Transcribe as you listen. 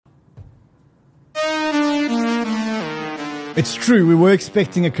It's true, we were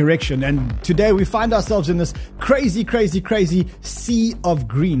expecting a correction, and today we find ourselves in this crazy sea of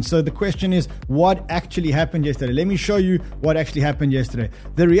green. So the question is, what actually happened yesterday? Let me show you what actually happened yesterday.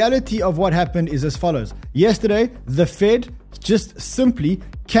 The reality of what happened is as follows. Yesterday, the Fed just simply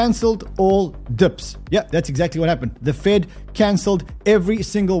cancelled all dips. Yeah, that's exactly what happened. The Fed cancelled every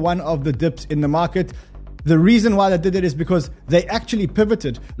single one of the dips in the market. The reason why they did it is because they actually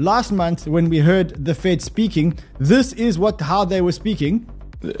pivoted. Last month, when we heard the Fed speaking, this is how they were speaking.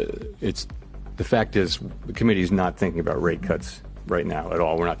 The fact is, the committee is not thinking about rate cuts right now at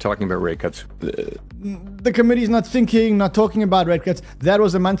all. We're not talking about rate cuts. The committee is not talking about rate cuts. That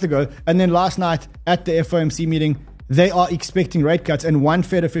was a month ago. And then last night at the FOMC meeting, they are expecting rate cuts, and one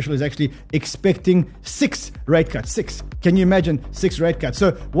Fed official is actually expecting 6 rate cuts. 6. Can you imagine 6 rate cuts?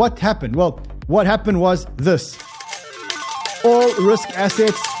 So what happened? Well, what happened was this. All risk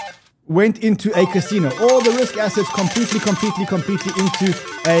assets went into a casino. All the risk assets completely into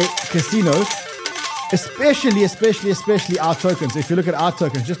a casino. Especially our tokens. If you look at our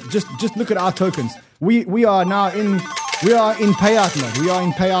tokens, just look at our tokens. We are now in payout mode. We are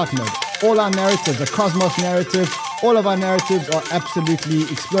in payout mode. All our narratives, the Cosmos narrative, all of our narratives are absolutely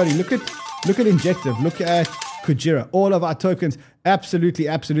exploding. Look at Injective. Look at Kujira. All of our tokens absolutely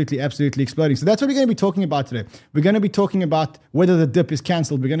exploding. So that's what we're going to be talking about today. We're going to be talking about whether the dip is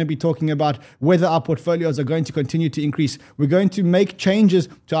cancelled. We're going to be talking about whether our portfolios are going to continue to increase. We're going to make changes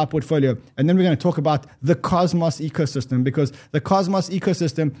to our portfolio. And then we're going to talk about the Cosmos ecosystem, because the Cosmos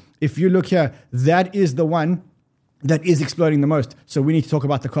ecosystem, if you look here, that is the one that is exploding the most. So we need to talk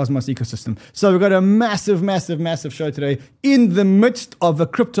about the Cosmos ecosystem. So we've got a massive show today in the midst of a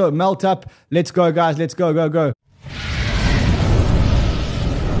crypto melt up. Let's go, guys. Let's go.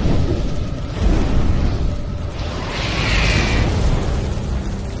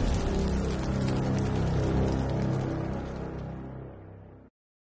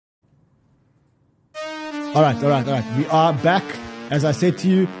 All right. We are back. As I said to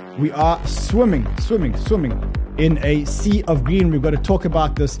you, we are swimming in a sea of green. We've got to talk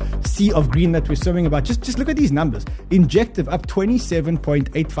about this sea of green that we're swimming about. Just look at these numbers. Injective up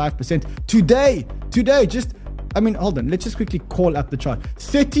 27.85% today. Hold on. Let's just quickly call up the chart.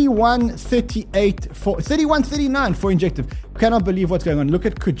 31.39 for Injective. Cannot believe what's going on. Look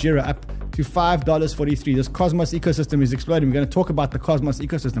at Kujira up to $5.43. This Cosmos ecosystem is exploding. We're going to talk about the Cosmos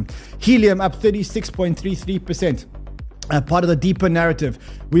ecosystem. Helium up 36.33%. Part of the deeper narrative.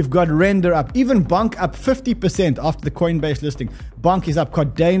 We've got Render up. Even Bonk up 50% after the Coinbase listing. Bonk is up.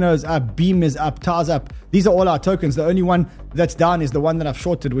 Cardano's up. Beam is up. TAR's up. These are all our tokens. The only one that's down is the one that I've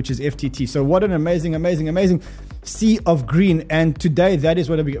shorted, which is FTT. So what an amazing sea of green. And today, that is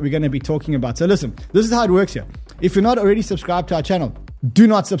what we're going to be talking about. So listen, this is how it works here. If you're not already subscribed to our channel, do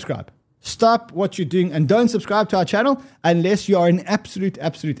not subscribe. Stop what you're doing and don't subscribe to our channel unless you are an absolute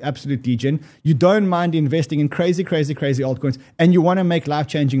degen. You don't mind investing in crazy altcoins, and you want to make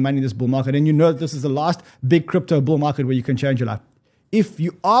life-changing money in this bull market, and you know that this is the last big crypto bull market where you can change your life. If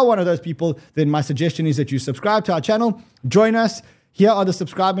you are one of those people, then my suggestion is that you subscribe to our channel, join us. Here are the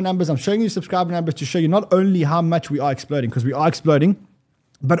subscriber numbers. I'm showing you subscriber numbers to show you not only how much we are exploding, because we are exploding,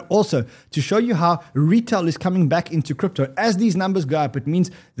 but also to show you how retail is coming back into crypto. As these numbers go up, it means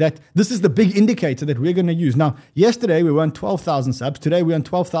that this is the big indicator that we're going to use. Now, yesterday we were on 12,000 subs. Today we're on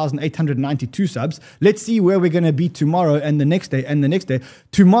 12,892 subs. Let's see where we're going to be tomorrow and the next day and the next day.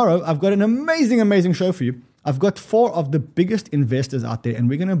 Tomorrow, I've got an amazing show for you. I've got 4 of the biggest investors out there, and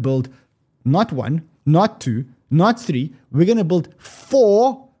we're going to build not 1, not 2, not 3. We're going to build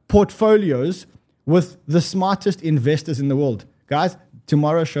 4 portfolios with the smartest investors in the world. Guys,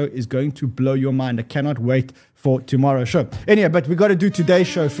 tomorrow's show is going to blow your mind. I cannot wait for tomorrow's show. Anyway, but we got to do today's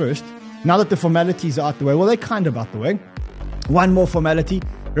show first. Now that the formalities are out the way, well, they're kind of out the way. One more formality.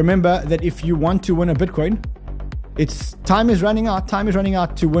 Remember that if you want to win a Bitcoin, time is running out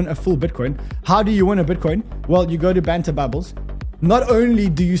to win a full Bitcoin. How do you win a Bitcoin? Well, you go to Banter Bubbles. Not only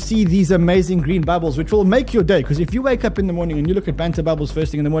do you see these amazing green bubbles, which will make your day, because if you wake up in the morning and you look at Banter Bubbles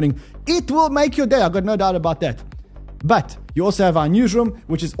first thing in the morning, it will make your day. I've got no doubt about that. But you also have our newsroom,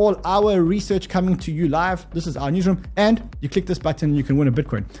 which is all our research coming to you live. This is our newsroom. And you click this button and you can win a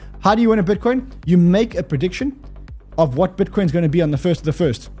Bitcoin. How do you win a Bitcoin? You make a prediction of what Bitcoin is going to be on the 1st of the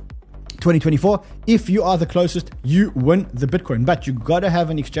 1st, 2024. If you are the closest, you win the Bitcoin. But you got to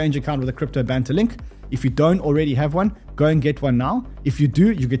have an exchange account with a crypto banter link. If you don't already have one, go and get one now. If you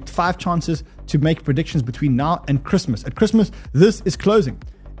do, you get 5 chances to make predictions between now and Christmas. At Christmas, this is closing.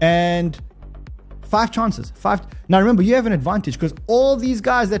 And 5 chances. 5. Now remember, you have an advantage because all these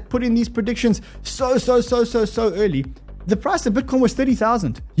guys that put in these predictions so early, The price of Bitcoin was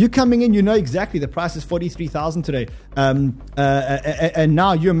 30,000. You coming in, you know exactly the price is 43,000 today. And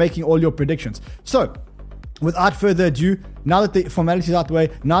now you're making all your predictions. So without further ado, now that the formalities are out the way,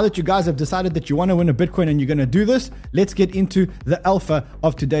 now that you guys have decided that you want to win a Bitcoin and you're going to do this, let's get into the alpha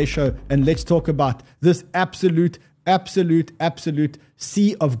of today's show. And let's talk about this absolute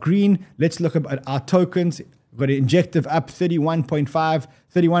sea of green. Let's look at our tokens. We've got an Injective up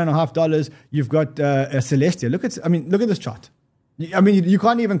 $31.5. You've got a Celestia. Look at this chart. You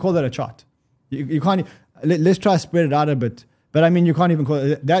can't even call that a chart. You can't. Let's try to spread it out a bit. But you can't even call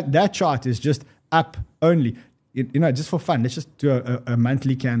it that chart is just up only. Just for fun, let's just do a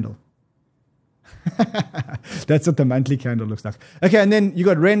monthly candle. That's what the monthly candle looks like. Okay, and then you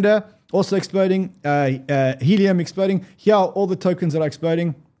got Render also exploding, Helium exploding. Here are all the tokens that are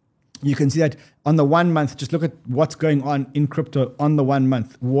exploding. You can see that on the 1 month. Just look at what's going on in crypto on the 1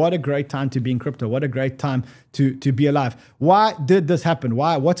 month. What a great time to be in crypto. What a great time to be alive. Why did this happen?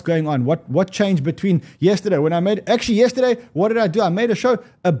 Why? What's going on? What changed between yesterday when I made... Actually, yesterday, what did I do? I made a show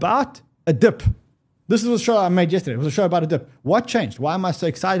about a dip. This is a show I made yesterday. It was a show about a dip. What changed? Why am I so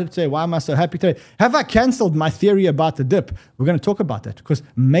excited today? Why am I so happy today? Have I cancelled my theory about the dip? We're going to talk about that because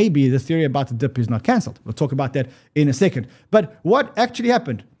maybe the theory about the dip is not cancelled. We'll talk about that in a second. But what actually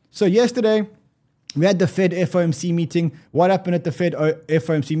happened? So yesterday, we had the Fed FOMC meeting. What happened at the Fed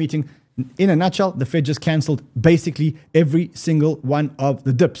FOMC meeting? In a nutshell, the Fed just cancelled basically every single one of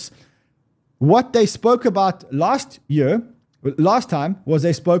the dips. What they spoke about last time, was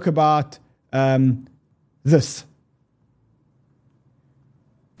they spoke about this.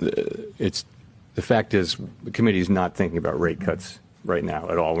 The fact is, the committee is not thinking about rate cuts right now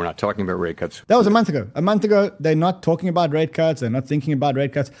at all. We're not talking about rate cuts. That was a month ago. A month ago, they're not talking about rate cuts. They're not thinking about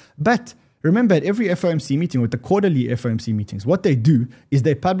rate cuts. But remember, at every FOMC meeting, with the quarterly FOMC meetings, what they do is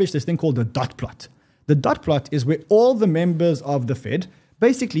they publish this thing called the dot plot. The dot plot is where all the members of the Fed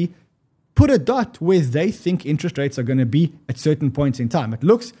basically put a dot where they think interest rates are going to be at certain points in time. It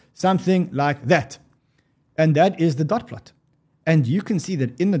looks something like that. And that is the dot plot. And you can see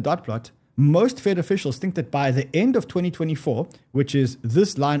that in the dot plot, most Fed officials think that by the end of 2024, which is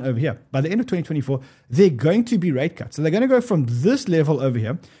this line over here, by the end of 2024, they're going to be rate cuts. So they're going to go from this level over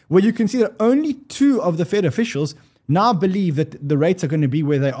here, where you can see that only 2 of the Fed officials now believe that the rates are going to be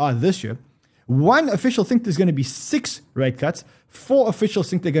where they are this year. 1 official thinks there's going to be 6 rate cuts. 4 officials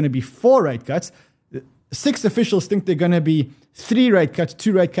think they're going to be 4 rate cuts. 6 officials think they're going to be 3 rate cuts,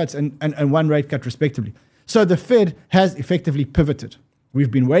 2 rate cuts, and 1 rate cut respectively. So the Fed has effectively pivoted.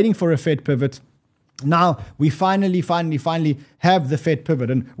 We've been waiting for a Fed pivot. Now we finally have the Fed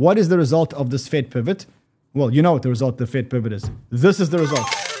pivot. And what is the result of this Fed pivot? Well, you know what the result of the Fed pivot is. This is the result.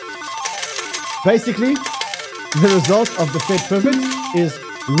 Basically, the result of the Fed pivot is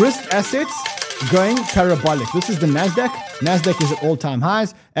risk assets going parabolic. This is the NASDAQ. NASDAQ is at all-time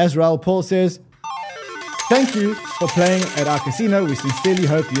highs. As Raoul Paul says, thank you for playing at our casino. We sincerely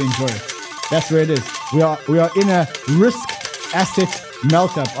hope you enjoy it. That's where it is. We are in a risk asset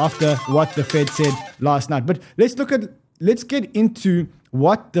melt up after what the Fed said last night. But let's get into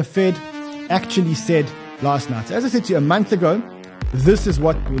what the Fed actually said last night. So as I said to you a month ago,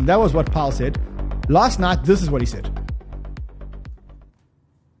 that was what Powell said. Last night, this is what he said.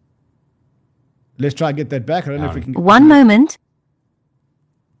 Let's try and get that back. I don't know if we can. One moment.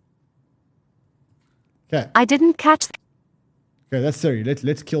 Okay. I didn't catch. Okay, that's Siri.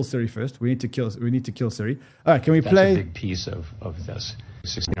 Let's kill Siri first. We need to kill Siri. All right, can we play? That's a big piece of this.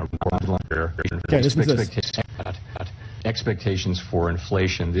 Okay, listen to this. Expectations for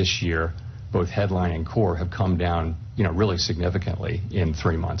inflation this year, both headline and core, have come down, really significantly in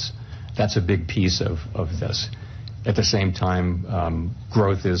 3 months. That's a big piece of this. At the same time,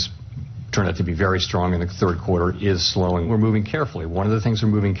 growth is turned out to be very strong in the third quarter, is slowing. We're moving carefully. One of the things we're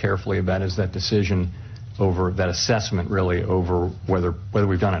moving carefully about is that decision over that assessment, really, over whether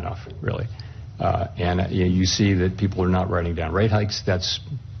we've done enough, really. And you see that people are not writing down rate hikes. That's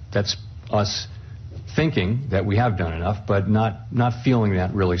us thinking that we have done enough, but not feeling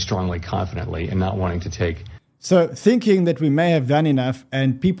that really strongly, confidently, and not wanting to take. So thinking that we may have done enough,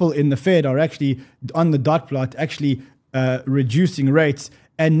 and people in the Fed are actually on the dot plot, actually reducing rates.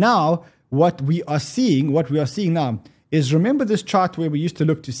 And now what we are seeing now is, remember this chart where we used to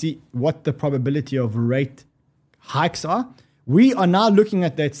look to see what the probability of rate hikes are? We are now looking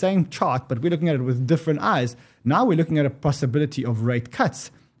at that same chart, but we're looking at it with different eyes. Now we're looking at a possibility of rate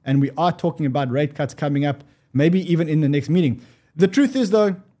cuts. And we are talking about rate cuts coming up, maybe even in the next meeting. The truth is,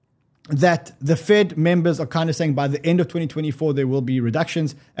 though, that the Fed members are kind of saying by the end of 2024, there will be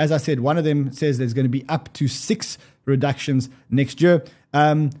reductions. As I said, one of them says there's going to be up to 6 reductions next year.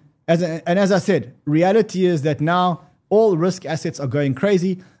 As I said, reality is that now All risk assets are going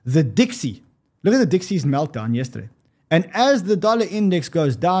crazy. The Dixie, look at the Dixie's meltdown yesterday. And as the dollar index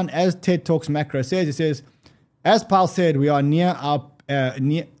goes down, as TED Talks Macro says, it says, as Powell said, we are near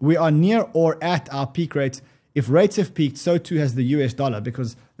or at our peak rates. If rates have peaked, so too has the US dollar,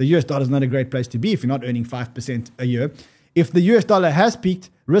 because the US dollar is not a great place to be if you're not earning 5% a year. If the US dollar has peaked,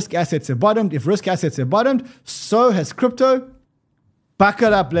 risk assets have bottomed. If risk assets have bottomed, so has crypto.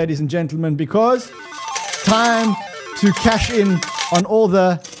 Buckle up, ladies and gentlemen, because time to cash in on all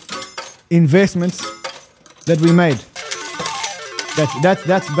the investments that we made.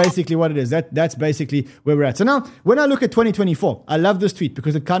 That's basically what it is. That's basically where we're at. So now, when I look at 2024, I love this tweet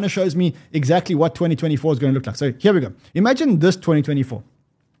because it kind of shows me exactly what 2024 is going to look like. So here we go. Imagine this 2024.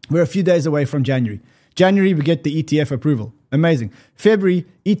 We're a few days away from January. January, we get the ETF approval. Amazing. February,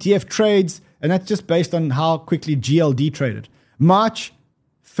 ETF trades, and that's just based on how quickly GLD traded. March,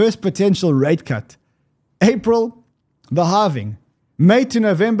 first potential rate cut. April, the halving. May to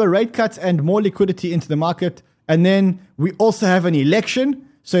November, rate cuts and more liquidity into the market. And then we also have an election.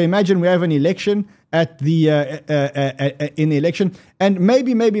 So imagine we have an election at the in the election. And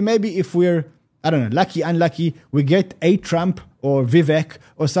maybe if we're, I don't know, lucky, unlucky, we get a Trump or Vivek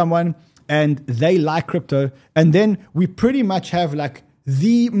or someone and they like crypto. And then we pretty much have like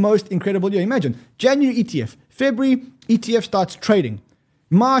the most incredible year. Imagine January ETF, February ETF starts trading,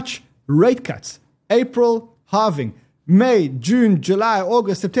 March rate cuts, April halving, May, June, July,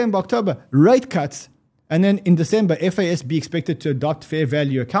 August, September, October rate cuts. And then in December, FASB expected to adopt fair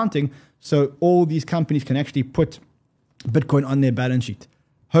value accounting, so all these companies can actually put Bitcoin on their balance sheet.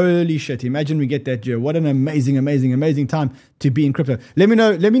 Holy shit! Imagine we get that year. What an amazing time to be in crypto. Let me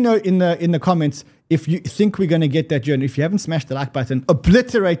know in the comments if you think we're going to get that year. And if you haven't smashed the like button,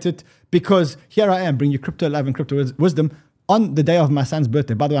 obliterate it, because here I am bringing you crypto love and crypto wisdom on the day of my son's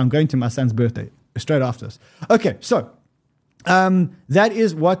birthday. By the way, I'm going to my son's birthday straight after this. Okay, so. That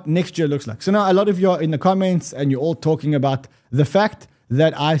is what next year looks like. So now a lot of you are in the comments and you're all talking about the fact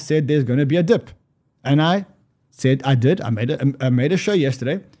that I said there's going to be a dip. And I said I did. I made a show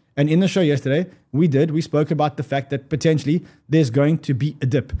yesterday. And in the show yesterday, we spoke about the fact that potentially there's going to be a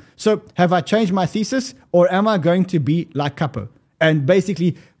dip. So have I changed my thesis, or am I going to be like Capo? And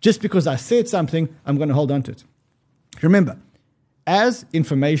basically, just because I said something, I'm going to hold on to it. Remember, as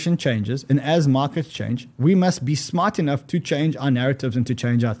information changes and as markets change, we must be smart enough to change our narratives and to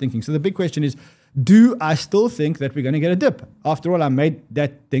change our thinking. So the big question is, do I still think that we're going to get a dip? After all, I made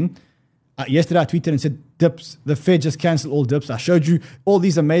that thing. Yesterday I tweeted and said, dips, the Fed just canceled all dips. I showed you all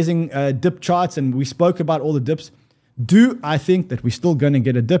these amazing dip charts and we spoke about all the dips. Do I think that we're still going to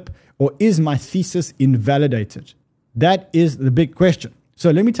get a dip, or is my thesis invalidated? That is the big question. So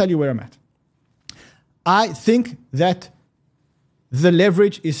let me tell you where I'm at. I think that the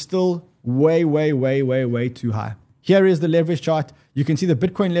leverage is still way too high. Here is the leverage chart. You can see the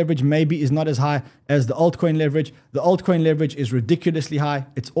Bitcoin leverage maybe is not as high as the altcoin leverage. The altcoin leverage is ridiculously high.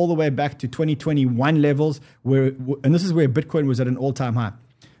 It's all the way back to 2021 levels, and this is where Bitcoin was at an all-time high.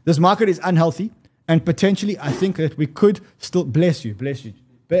 This market is unhealthy, and potentially I think that we could still, bless you,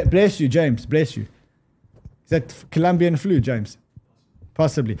 James, bless you. Is that Colombian flu, James?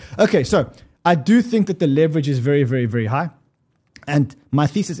 Possibly. Okay, so I do think that the leverage is very high. And my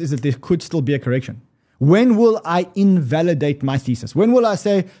thesis is that there could still be a correction. When will I invalidate my thesis? When will I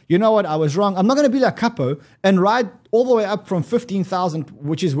say, you know what, I was wrong? I'm not going to be like Capo and ride all the way up from 15,000,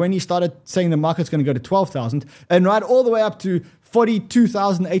 which is when he started saying the market's going to go to 12,000, and ride all the way up to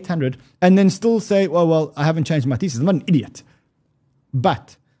 42,800, and then still say, well, I haven't changed my thesis. I'm not an idiot.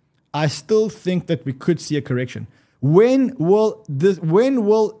 But I still think that we could see a correction. The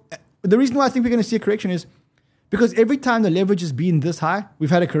reason why I think we're going to see a correction is because every time the leverage has been this high,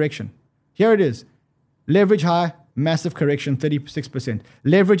 we've had a correction. Here it is. Leverage high, massive correction, 36%.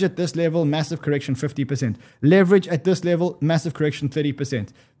 Leverage at this level, massive correction, 50%. Leverage at this level, massive correction,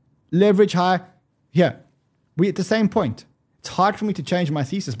 30%. Leverage high, here. We're at the same point. It's hard for me to change my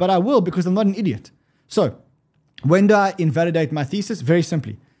thesis, but I will because I'm not an idiot. So, when do I invalidate my thesis? Very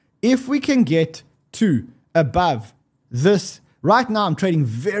simply. If we can get to above this, right now I'm trading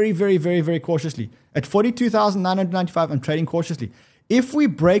very cautiously. At 42,995, I'm trading cautiously. If we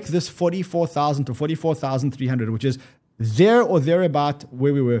break this 44,000 to 44,300, which is there or thereabout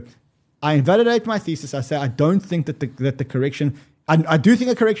where we were, I invalidate my thesis. I say I don't think that the correction, I do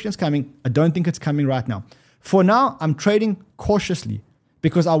think a correction is coming. I don't think it's coming right now. For now, I'm trading cautiously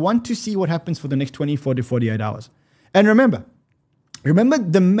because I want to see what happens for the next 24 to 48 hours. And remember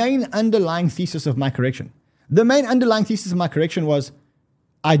the main underlying thesis of my correction. The main underlying thesis of my correction was,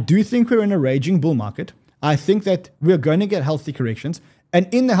 I do think we're in a raging bull market. I think that we're going to get healthy corrections.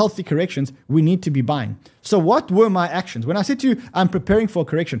 And in the healthy corrections, we need to be buying. So what were my actions? When I said to you, I'm preparing for a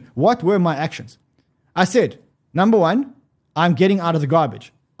correction, what were my actions? I said, number one, I'm getting out of the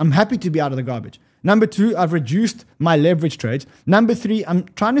garbage. I'm happy to be out of the garbage. Number two, I've reduced my leverage trades. Number three, I'm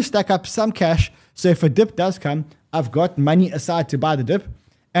trying to stack up some cash. So if a dip does come, I've got money aside to buy the dip.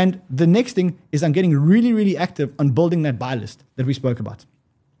 And the next thing is I'm getting really, really active on building that buy list that we spoke about.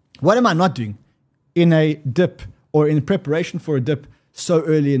 What am I not doing in a dip or in preparation for a dip so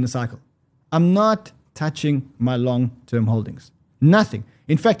early in the cycle? I'm not touching my long-term holdings. Nothing.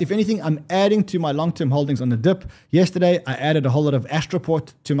 In fact, if anything, I'm adding to my long-term holdings on the dip. Yesterday, I added a whole lot of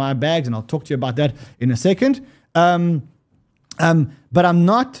Astroport to my bags, and I'll talk to you about that in a second. But I'm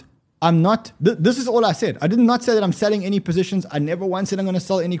not, this is all I said. I did not say that I'm selling any positions. I never once said I'm going to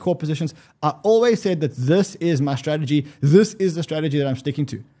sell any core positions. I always said that this is my strategy. This is the strategy that I'm sticking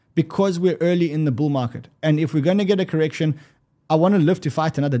to because we're early in the bull market. And if we're going to get a correction, I want to live to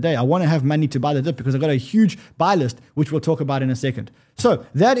fight another day. I want to have money to buy the dip because I've got a huge buy list, which we'll talk about in a second. So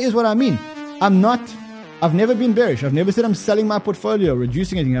that is what I mean. I've never been bearish. I've never said I'm selling my portfolio,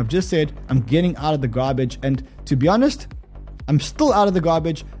 reducing anything. I've just said I'm getting out of the garbage. And to be honest, I'm still out of the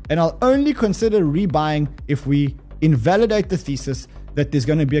garbage, and I'll only consider rebuying if we invalidate the thesis that there's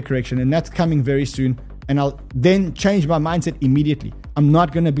going to be a correction, and that's coming very soon. And I'll then change my mindset immediately. I'm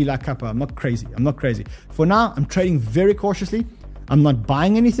not going to be like Kappa. I'm not crazy. For now, I'm trading very cautiously. I'm not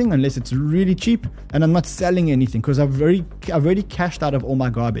buying anything unless it's really cheap, and I'm not selling anything because I've already cashed out of all my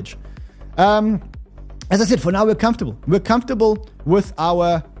garbage. As I said, for now, we're comfortable. We're comfortable with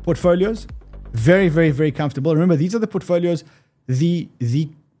our portfolios. Very, very, very comfortable. Remember, these are the portfolios, the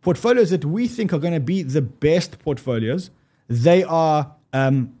portfolios that we think are going to be the best portfolios. They are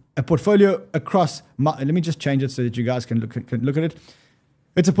a portfolio across. Let me just change it so that you guys can look at it.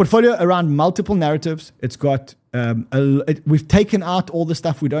 It's a portfolio around multiple narratives. It's got we've taken out all the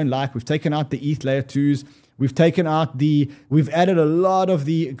stuff we don't like. We've taken out the ETH layer 2s. We've added a lot of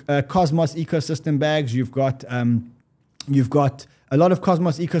the Cosmos ecosystem bags. You've got a lot of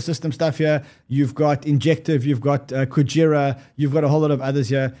Cosmos ecosystem stuff here. You've got Injective, you've got Kujira, you've got a whole lot of others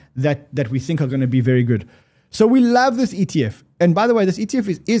here that we think are going to be very good. So we love this ETF. And by the way, this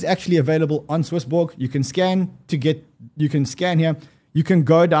ETF is actually available on Swissborg. You can scan here. You can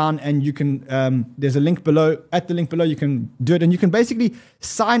go down and you can, there's a link below. At the link below, you can do it. And you can basically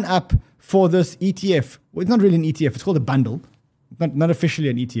sign up for this ETF. Well, it's not really an ETF. It's called a bundle. Not officially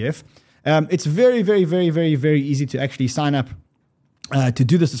an ETF. It's very, very, very, very, very easy to actually sign up to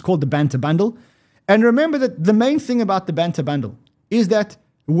do this. It's called the Banter Bundle. And remember that the main thing about the Banter Bundle is that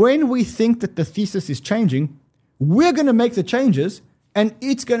when we think that the thesis is changing, we're going to make the changes and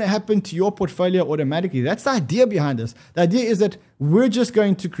it's going to happen to your portfolio automatically. That's the idea behind this. The idea is that we're just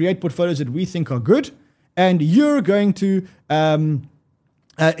going to create portfolios that we think are good, and you're going to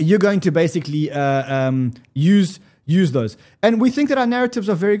basically use those. And we think that our narratives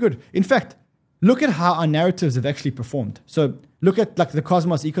are very good. In fact, look at how our narratives have actually performed. So look at like the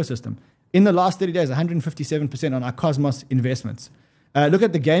Cosmos ecosystem. In the last 30 days, 157% on our Cosmos investments. Look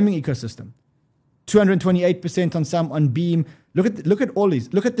at the gaming ecosystem. 228% on Beam. Look at all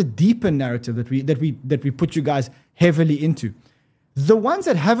these. Look at the deeper narrative that we put you guys heavily into. The ones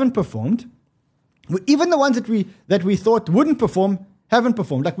that haven't performed, even the ones that we thought wouldn't perform, haven't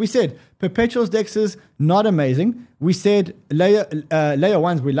performed. Like we said, Perpetuals Dexes, not amazing. We said layer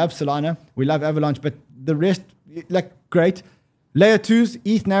ones, we love Solana, we love Avalanche, but the rest, like, great. Layer 2s,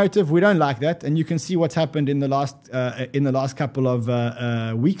 ETH narrative, we don't like that, and you can see what's happened in the last couple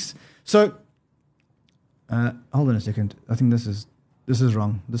of weeks. So, hold on a second. I think this is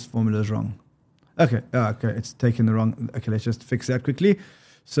wrong. This formula is wrong. Okay, it's taken the wrong. Okay, let's just fix that quickly.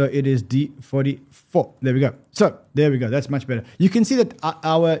 So it is D44. There we go. So there we go. That's much better. You can see that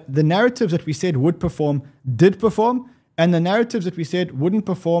the narratives that we said would perform did perform, and the narratives that we said wouldn't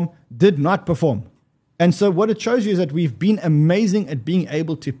perform did not perform. And so what it shows you is that we've been amazing at being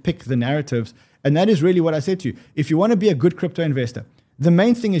able to pick the narratives. And that is really what I said to you. If you want to be a good crypto investor, the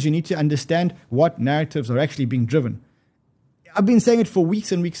main thing is you need to understand what narratives are actually being driven. I've been saying it for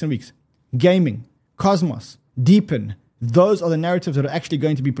weeks and weeks and weeks. Gaming, Cosmos, Deepen, those are the narratives that are actually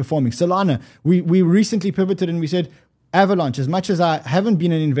going to be performing. Solana, we recently pivoted and we said Avalanche. As much as I haven't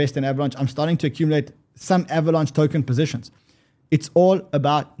been an investor in Avalanche, I'm starting to accumulate some Avalanche token positions. It's all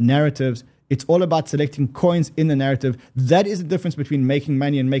about narratives. It's all about selecting coins in the narrative. That is the difference between making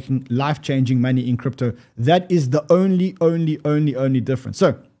money and making life-changing money in crypto. That is the only difference.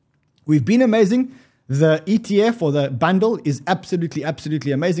 So we've been amazing. The ETF or the bundle is absolutely,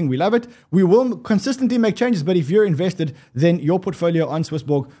 absolutely amazing. We love it. We will consistently make changes, but if you're invested, then your portfolio on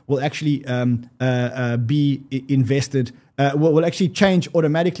Swissborg will actually be invested, will actually change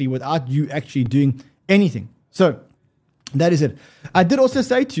automatically without you actually doing anything. So that is it. I did also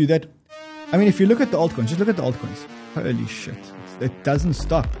say to you that, I mean, if you look at the altcoins, just look at the altcoins. Holy shit. It doesn't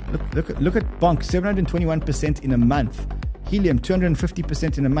stop. Look at Bonk, 721% in a month. Helium,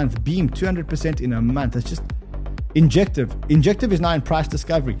 250% in a month. Beam, 200% in a month. It's just Injective. Injective is now in price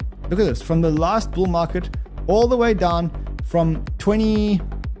discovery. Look at this. From the last bull market, all the way down from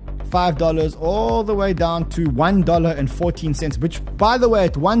 $25 all the way down to $1.14, which, by the way,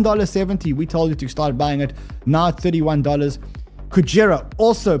 at $1.70, we told you to start buying it. Now at $31. Kujira,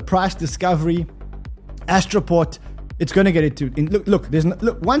 also price discovery. Astroport, it's going to get it to... Look,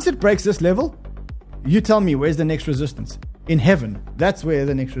 once it breaks this level, you tell me where's the next resistance. In heaven, that's where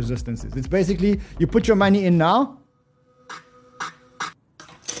the next resistance is. It's basically, you put your money in now,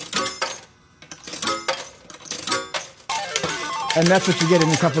 and that's what you get in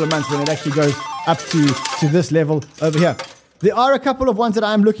a couple of months when it actually goes up to this level over here. There are a couple of ones that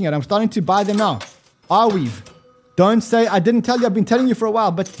I'm looking at. I'm starting to buy them now. Arweave. Don't say I didn't tell you. I've been telling you for a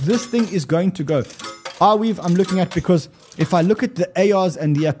while, but this thing is going to go. Arweave I'm looking at because if I look at the ARs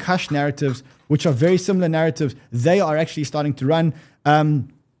and the Akash narratives, which are very similar narratives, they are actually starting to run.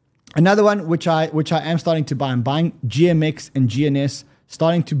 Another one which I am starting to buy. I'm buying GMX and GNS,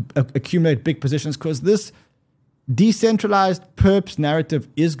 starting to accumulate big positions because this decentralized perps narrative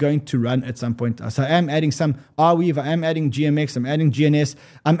is going to run at some point. So I am adding some Arweave, I am adding GMX, I'm adding GNS,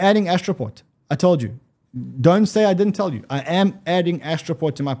 I'm adding Astroport. I told you. Don't say I didn't tell you. I am adding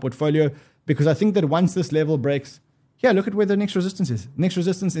Astroport to my portfolio because I think that once this level breaks, yeah, look at where the next resistance is. Next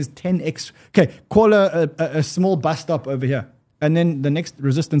resistance is 10x. Okay, call a small bus stop over here. And then the next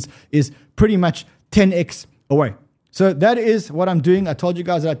resistance is pretty much 10x away. So that is what I'm doing. I told you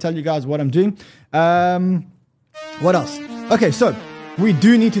guys that I tell you guys what I'm doing. What else? Okay, so we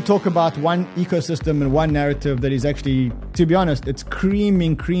do need to talk about one ecosystem and one narrative that is actually, to be honest, it's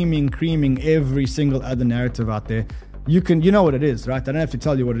creaming every single other narrative out there. You know what it is, right? I don't have to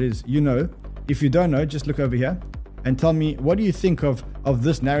tell you what it is. You know. If you don't know, just look over here and tell me, what do you think of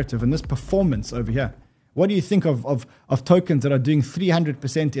this narrative and this performance over here? What do you think of tokens that are doing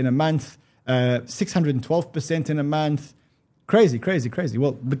 300% in a month, 612% in a month? Crazy.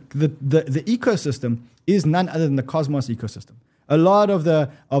 Well, the ecosystem is none other than the Cosmos ecosystem. A lot of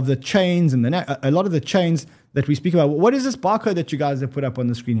the chains and a lot of the chains that we speak about. What is this barcode that you guys have put up on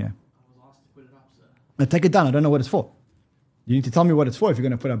the screen here? I was asked to put it up, sir. Now take it down. I don't know what it's for. You need to tell me what it's for if you're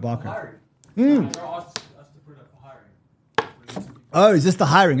going to put up barcode. They're asked us to put it up for hiring. Oh, is this the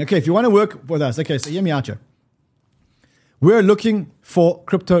hiring? Okay, if you want to work with us, okay, so hear me out here. We're looking for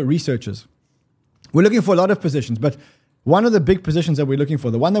crypto researchers. We're looking for a lot of positions, but one of the big positions that we're looking for,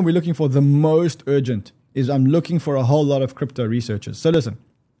 the one that we're looking for the most urgent, is I'm looking for a whole lot of crypto researchers. So listen,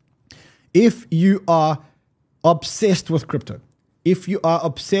 if you are obsessed with crypto, if you are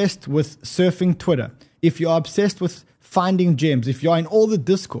obsessed with surfing Twitter, if you are obsessed with finding gems, if you're in all the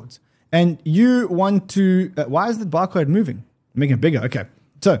discords, and you want to, why is the barcode moving? Making it bigger. Okay.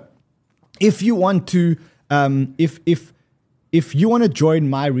 So if you want to, if you want to join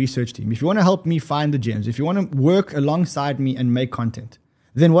my research team, if you want to help me find the gems, if you want to work alongside me and make content,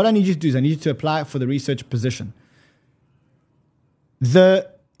 then what I need you to do is I need you to apply for the research position.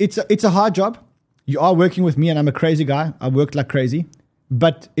 It's a hard job. You are working with me and I'm a crazy guy. I worked like crazy,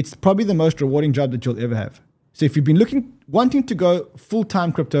 but it's probably the most rewarding job that you'll ever have. So if you've been wanting to go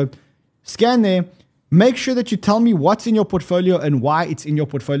full-time crypto, scan there, make sure that you tell me what's in your portfolio and why it's in your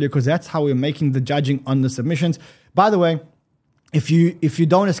portfolio, because that's how we're making the judging on the submissions. By the way, if you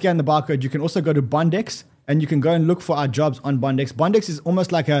don't want to scan the barcode, you can also go to Bondex and you can go and look for our jobs on Bondex. Bondex is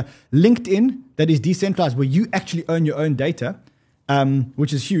almost like a LinkedIn that is decentralized where you actually own your own data,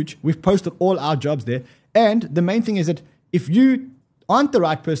 which is huge. We've posted all our jobs there. And the main thing is that if you aren't the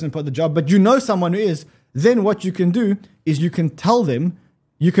right person for the job, but you know someone who is, then what you can do is you can tell them,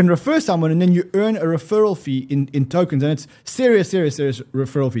 you can refer someone and then you earn a referral fee in tokens. And it's serious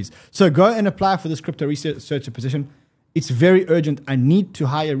referral fees. So go and apply for this crypto researcher position. It's very urgent. I need to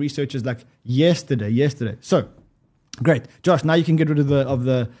hire researchers like yesterday. So great. Josh, now you can get rid of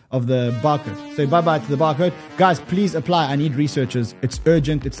the barcode. Say bye-bye to the barcode. Guys, please apply. I need researchers. It's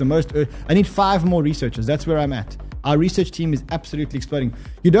urgent. It's the most I need 5 more researchers. That's where I'm at. Our research team is absolutely exploding.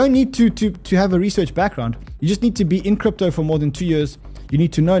 You don't need to have a research background. You just need to be in crypto for more than 2 years. You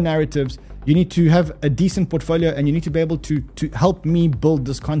need to know narratives. You need to have a decent portfolio, and you need to be able to help me build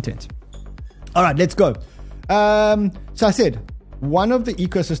this content. All right, let's go. So I said, one of the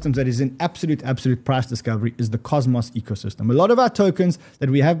ecosystems that is in absolute price discovery is the Cosmos ecosystem. A lot of our tokens that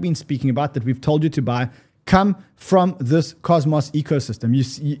we have been speaking about, that we've told you to buy, come from this Cosmos ecosystem.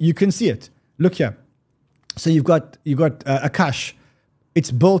 You can see it. Look here. So you've got Akash. It's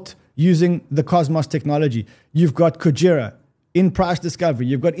built using the Cosmos technology. You've got Kujira in price discovery.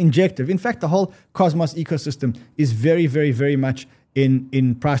 You've got Injective. In fact, the whole Cosmos ecosystem is very, very, very much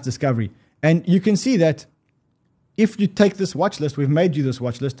in price discovery. And you can see that if you take this watch list, we've made you this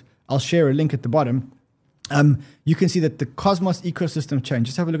watch list. I'll share a link at the bottom. You can see that the Cosmos ecosystem change.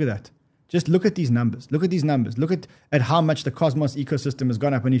 Just have a look at that. Just look at these numbers. Look at these numbers. Look at how much the Cosmos ecosystem has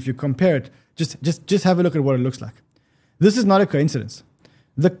gone up. And if you compare it, just have a look at what it looks like. This is not a coincidence.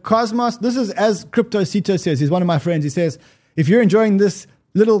 The Cosmos, this is, as Crypto Cito says, he's one of my friends. He says, if you're enjoying this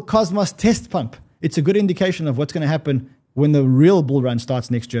little Cosmos test pump, it's a good indication of what's going to happen when the real bull run starts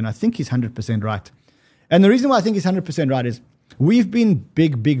next year. And I think he's 100% right. And the reason why I think he's 100% right is we've been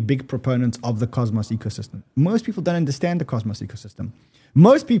big proponents of the Cosmos ecosystem. Most people don't understand the Cosmos ecosystem.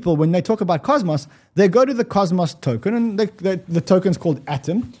 Most people, when they talk about Cosmos, they go to the Cosmos token, and the token's called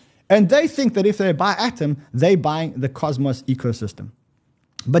Atom, and they think that if they buy Atom, they're buying the Cosmos ecosystem.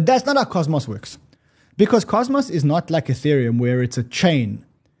 But that's not how Cosmos works. Because Cosmos is not like Ethereum, where it's a chain.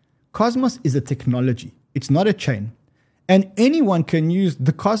 Cosmos is a technology. It's not a chain. And anyone can use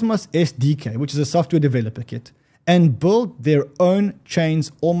the Cosmos SDK, which is a software developer kit, and build their own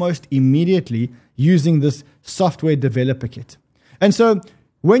chains almost immediately using this software developer kit. And so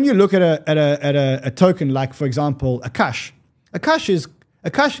when you look at a token like, for example, Akash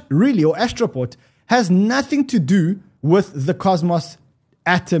really, or Astroport, has nothing to do with the Cosmos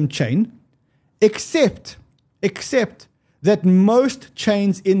Atom chain, except that most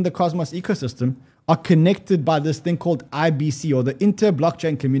chains in the Cosmos ecosystem are connected by this thing called IBC, or the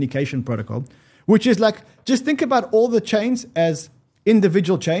Inter-Blockchain Communication Protocol, which is like, just think about all the chains as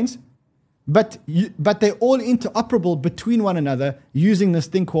individual chains, but they're all interoperable between one another using this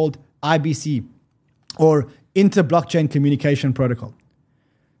thing called IBC, or Inter-Blockchain Communication Protocol.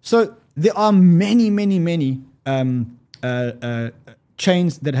 So there are many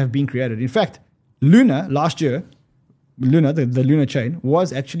chains that have been created. In fact, Luna last year, the Luna chain,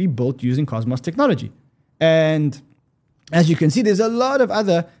 was actually built using Cosmos technology. And as you can see, there's a lot of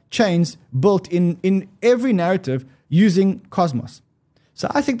other chains built in every narrative using Cosmos. So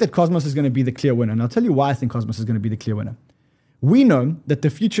I think that Cosmos is going to be the clear winner. And I'll tell you why I think Cosmos is going to be the clear winner. We know that the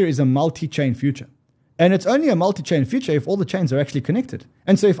future is a multi-chain future. And it's only a multi-chain future if all the chains are actually connected.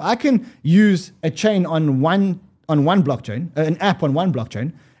 And so if I can use a chain on one blockchain, an app on one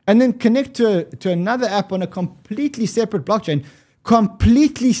blockchain, and then connect to another app on a completely separate blockchain,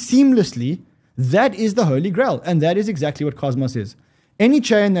 completely seamlessly, that is the holy grail. And that is exactly what Cosmos is. Any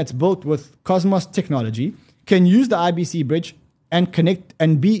chain that's built with Cosmos technology can use the IBC bridge and connect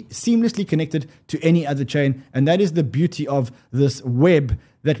and be seamlessly connected to any other chain. And that is the beauty of this web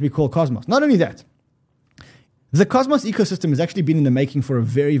that we call Cosmos. Not only that, the Cosmos ecosystem has actually been in the making for a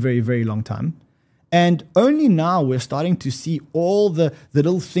very, very, very long time. And only now we're starting to see all the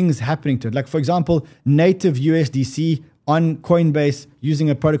little things happening to it. Like, for example, native USDC on Coinbase using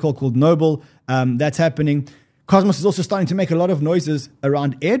a protocol called Noble. That's happening. Cosmos is also starting to make a lot of noises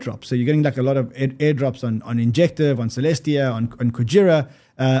around airdrops. So you're getting like a lot of airdrops on Injective, on Celestia, on Kujira,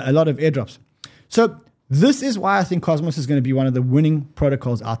 a lot of airdrops. So this is why I think Cosmos is going to be one of the winning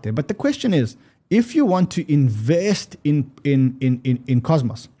protocols out there. But the question is, if you want to invest in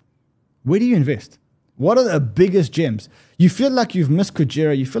Cosmos, where do you invest? What are the biggest gems? You feel like you've missed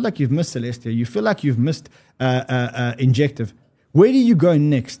Kujira, you feel like you've missed Celestia, you feel like you've missed Injective. Where do you go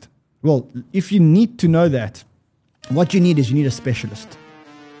next? Well, if you need to know that, what you need a specialist.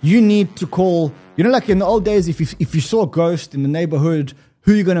 You need to call, like in the old days, if you saw a ghost in the neighborhood,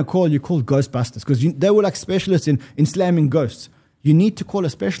 who are you going to call? You called Ghostbusters, because they were like specialists in slamming ghosts. You need to call a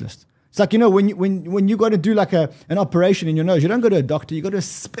specialist. It's like, when you got to do like an operation in your nose, you don't go to a doctor, you go to a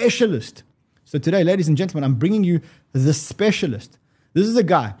specialist. So today, ladies and gentlemen, I'm bringing you the specialist. This is a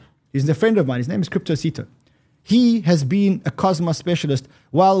guy. He's a friend of mine. His name is Crypto Cito. He has been a Cosmos specialist.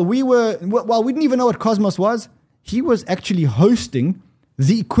 While we didn't even know what Cosmos was, he was actually hosting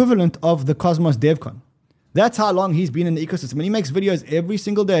the equivalent of the Cosmos DevCon. That's how long he's been in the ecosystem. And he makes videos every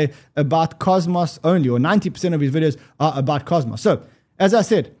single day about Cosmos only, or 90% of his videos are about Cosmos. So, as I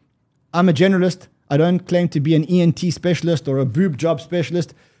said, I'm a generalist. I don't claim to be an ENT specialist or a boob job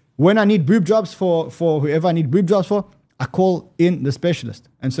specialist. When I need boob jobs for whoever I need boob jobs for, I call in the specialist.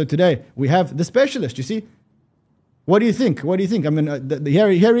 And so today we have the specialist, you see. What do you think? I mean, here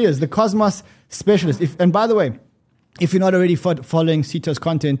he is, the Cosmos specialist. And by the way, if you're not already following Cito's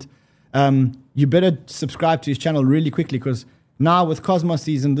content, you better subscribe to his channel really quickly, because Now with Cosmos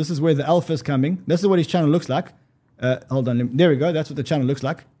season, this is where the alpha is coming. This is what his channel looks like. Hold on. There we go. That's what the channel looks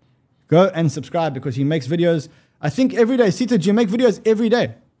like. Go and subscribe because he makes videos, I think, every day. Sita, do you make videos every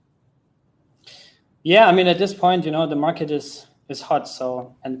day? Yeah, I mean, at this point, the market is hot.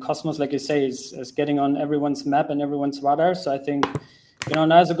 So, and Cosmos, like you say, is getting on everyone's map and everyone's radar. So I think,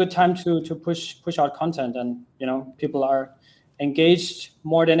 now is a good time to push out content, and people are engaged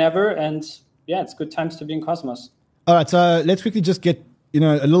more than ever. And yeah, it's good times to be in Cosmos. All right, so let's quickly just get a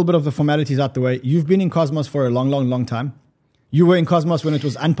little bit of the formalities out the way. You've been in Cosmos for a long, long, long time. You were in Cosmos when it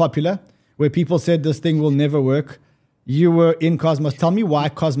was unpopular, where people said this thing will never work. You were in Cosmos. Tell me why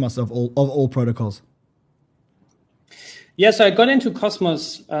Cosmos of all protocols. Yeah, so I got into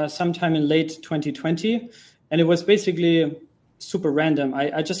Cosmos sometime in late 2020, and it was basically super random.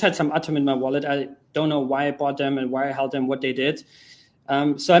 I just had some Atom in my wallet. I don't know why I bought them and why I held them, what they did.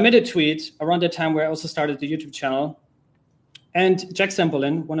 So I made a tweet around that time where I also started the YouTube channel. And Jack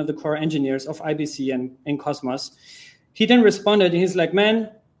Sempolin, one of the core engineers of IBC and in Cosmos, he then responded, and he's like,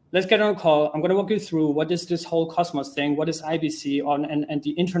 man, let's get on a call. I'm going to walk you through what is this whole Cosmos thing, what is IBC and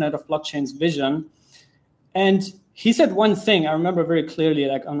the Internet of Blockchain's vision. And he said one thing I remember very clearly,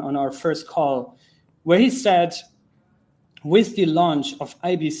 like on our first call, where he said, with the launch of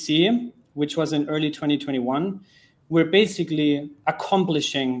IBC, which was in early 2021, we're basically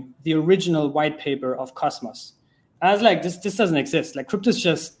accomplishing the original white paper of Cosmos. I was like, this doesn't exist. Like, crypto is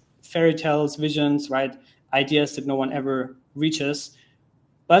just fairy tales, visions, right? Ideas that no one ever reaches.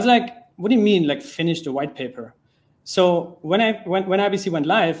 But I was like, what do you mean, like, finish the white paper? So when IBC went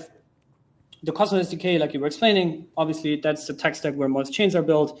live, the Cosmos SDK, like you were explaining, obviously that's the tech stack where most chains are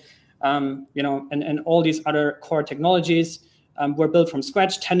built, and all these other core technologies were built from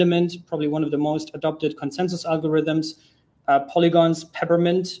scratch. Tendermint, probably one of the most adopted consensus algorithms. Polygon's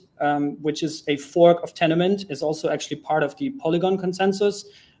Peppermint, which is a fork of Tendermint, is also actually part of the Polygon consensus.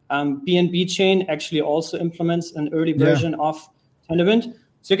 BNB chain actually also implements an early version of Tendermint.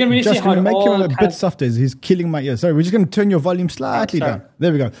 So you can really see how make all him a bit softer. He's killing my ear. Sorry, we're just going to turn your volume slightly down.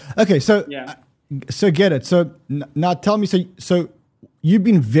 There we go. Okay, so get it. So now tell me, so you've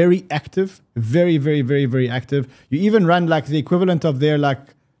been very active, very, very, very, very active. You even ran like the equivalent of their like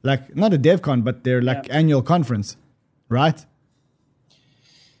not a DevCon, but their annual conference, right?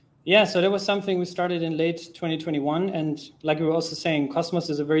 Yeah, so that was something we started in late 2021. And like we were also saying, Cosmos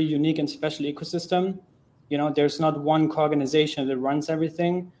is a very unique and special ecosystem. There's not one core organization that runs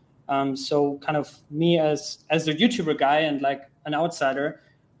everything. So kind of me as the YouTuber guy and like an outsider,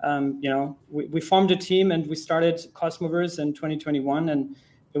 we formed a team and we started Cosmoverse in 2021, and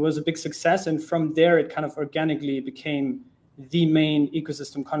it was a big success. And from there, it kind of organically became the main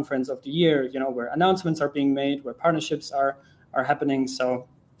ecosystem conference of the year, where announcements are being made, where partnerships are happening. So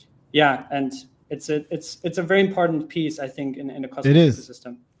yeah, and it's a very important piece, I think, in the Cosmos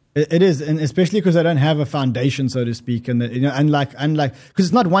ecosystem. It is, and especially because I don't have a foundation, so to speak, and unlike because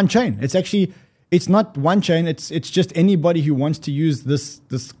it's not one chain. It's not one chain. It's just anybody who wants to use this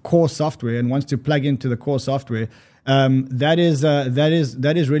core software and wants to plug into the core software.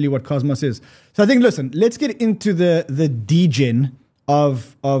 That is really what Cosmos is. So I think, listen, let's get into the degen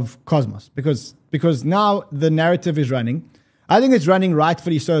of Cosmos because now the narrative is running. I think it's running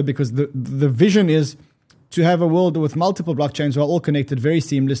rightfully so because the vision is to have a world with multiple blockchains who are all connected very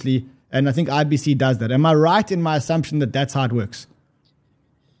seamlessly. And I think IBC does that. Am I right in my assumption that that's how it works?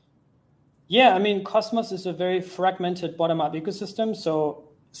 Yeah, I mean, Cosmos is a very fragmented bottom-up ecosystem. So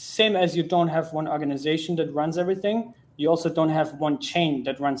same as you don't have one organization that runs everything, you also don't have one chain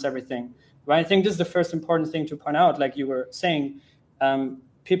that runs everything. Right? I think this is the first important thing to point out. Like you were saying,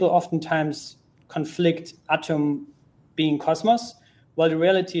 people oftentimes conflict Atom being Cosmos. Well, the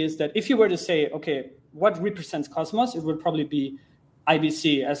reality is that if you were to say, okay, what represents Cosmos, it would probably be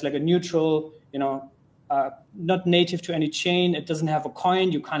IBC as like a neutral, not native to any chain. It doesn't have a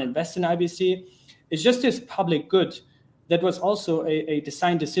coin. You can't invest in IBC. It's just this public good that was also a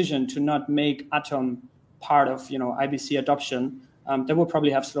design decision to not make Atom part of, IBC adoption. That would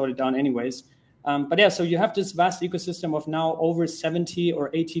probably have slowed it down anyways. But yeah, so you have this vast ecosystem of now over 70 or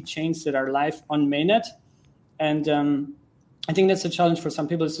 80 chains that are live on mainnet. And I think that's a challenge for some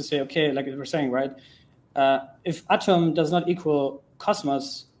people is to say, okay, like we're saying, right? If Atom does not equal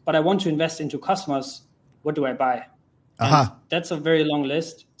Cosmos, but I want to invest into Cosmos, what do I buy? That's a very long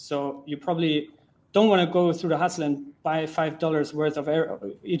list. So you probably don't want to go through the hustle and buy $5 worth of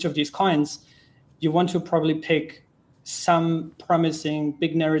each of these coins. You want to probably pick some promising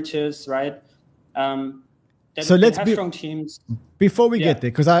big narratives, right? So let's have be strong teams. Before we get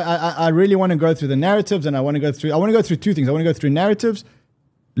there, because I really want to go through the narratives, and I want to go through two things. I want to go through narratives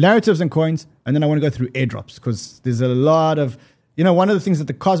narratives and coins, and then I want to go through airdrops because there's a lot of, one of the things that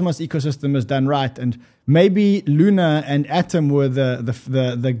the Cosmos ecosystem has done right, and maybe Luna and Atom were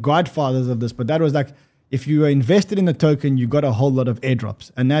the godfathers of this, but that was like, if you were invested in the token, you got a whole lot of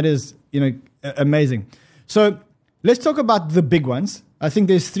airdrops, and that is, amazing. So let's talk about the big ones. I think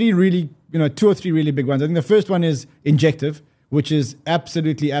there's two or three really big ones. I think the first one is Injective, which is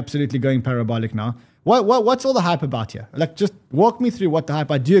absolutely going parabolic now. What's all the hype about here? Like, just walk me through what the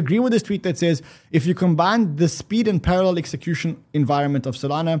hype are. Do you agree with this tweet that says, if you combine the speed and parallel execution environment of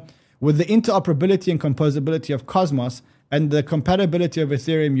Solana with the interoperability and composability of Cosmos and the compatibility of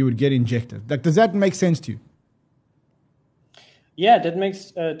Ethereum, you would get Injective? Like, does that make sense to you? Yeah, that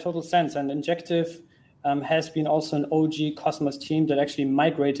makes total sense. And Injective has been also an OG Cosmos team that actually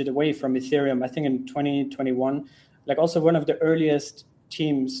migrated away from Ethereum, I think in 2021. Like, also one of the earliest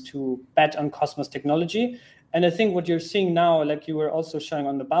teams to bet on Cosmos technology. And I think what you're seeing now, like you were also showing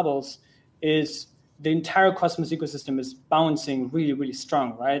on the bubbles, is the entire Cosmos ecosystem is bouncing really, really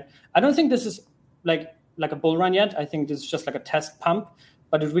strong, right? I don't think this is like a bull run yet. I think this is just like a test pump,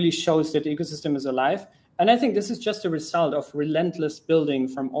 but it really shows that the ecosystem is alive. And I think this is just a result of relentless building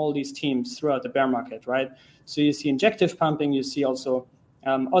from all these teams throughout the bear market, right? So you see Injective pumping, you see also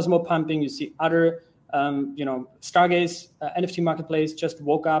Osmo pumping, you see other Stargaze NFT marketplace just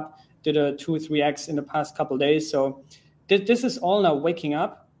woke up, did a 2 or 3x in the past couple of days. So this is all now waking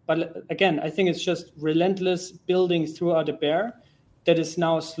up. But again, I think it's just relentless building throughout the bear that is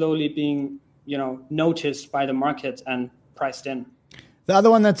now slowly being, noticed by the market and priced in. The other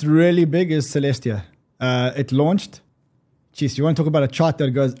one that's really big is Celestia. It launched. Jeez, you want to talk about a chart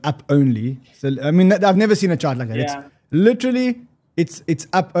that goes up only? So I mean, I've never seen a chart like that. Yeah. It's literally. It's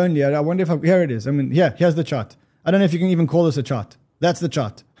up only. I wonder if here it is. I mean, here's the chart. I don't know if you can even call this a chart. That's the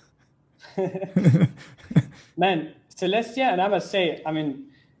chart. Man, Celestia, and I must say, I mean,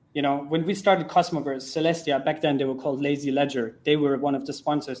 when we started Cosmoverse, Celestia, back then they were called Lazy Ledger. They were one of the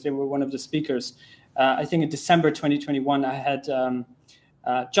sponsors. They were one of the speakers. I think in December 2021, I had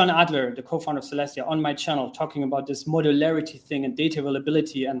John Adler, the co-founder of Celestia, on my channel talking about this modularity thing and data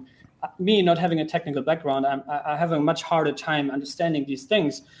availability. And me not having a technical background, I have a much harder time understanding these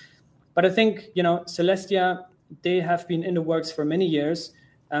things. But I think, Celestia, they have been in the works for many years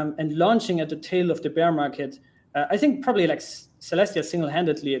and launching at the tail of the bear market. I think probably like Celestia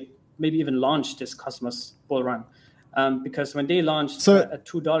single-handedly maybe even launched this Cosmos bull run because when they launched at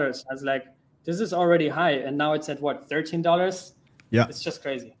 $2, I was like, this is already high. And now it's at what, $13? Yeah, it's just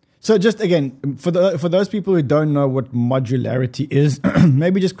crazy. So just again, for those people who don't know what modularity is,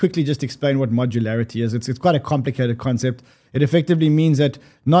 maybe just quickly just explain what modularity is. It's quite a complicated concept. It effectively means that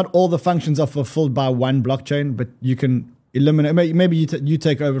not all the functions are fulfilled by one blockchain, but you can eliminate. Maybe you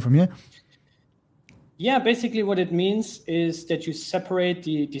take over from here. Yeah, basically what it means is that you separate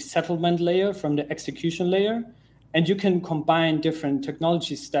the settlement layer from the execution layer, and you can combine different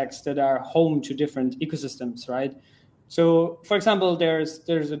technology stacks that are home to different ecosystems, right? So, for example, there's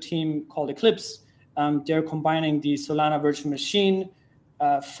a team called Eclipse. They're combining the Solana virtual machine,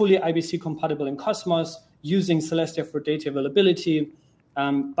 fully IBC compatible in Cosmos, using Celestia for data availability,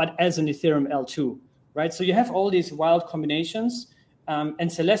 but as an Ethereum L2, right? So you have all these wild combinations. And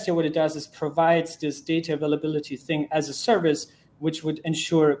Celestia, what it does is provides this data availability thing as a service, which would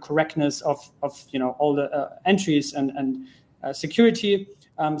ensure correctness of all the entries and security.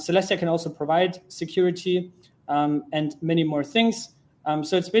 Celestia can also provide security. And many more things.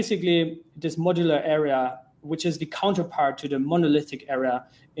 So it's basically this modular area, which is the counterpart to the monolithic area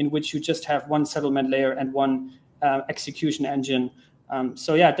in which you just have one settlement layer and one execution engine.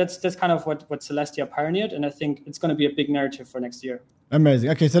 So yeah, that's kind of what Celestia pioneered, and I think it's going to be a big narrative for next year. Amazing.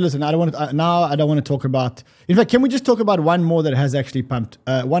 Okay, so listen, I don't want to talk about. In fact, can we just talk about one more that has actually pumped?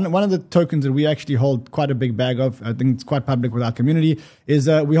 One of the tokens that we actually hold quite a big bag of. I think it's quite public with our community. Is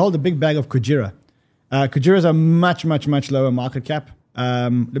we hold a big bag of Kujira. Kujira is a much lower market cap. Let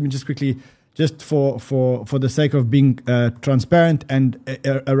me just quickly, just for the sake of being transparent and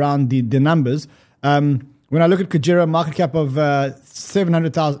around the numbers. When I look at Kujira, market cap of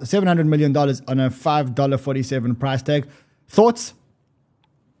 $700 million on a $5.47 price tag. Thoughts?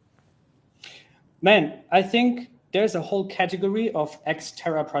 Man, I think there's a whole category of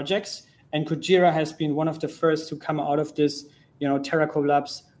ex-Terra projects, and Kujira has been one of the first to come out of this, Terra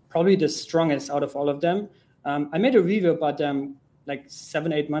collapse. Probably the strongest out of all of them. I made a review about them like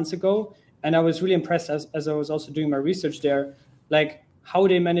 7-8 months ago, and I was really impressed as I was also doing my research there, like how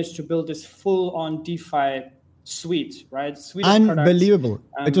they managed to build this full-on DeFi suite, right? Suite unbelievable.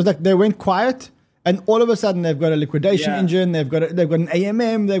 It was like they went quiet, and all of a sudden they've got a liquidation engine, they've got an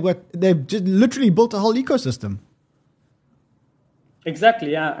AMM, they've just literally built a whole ecosystem.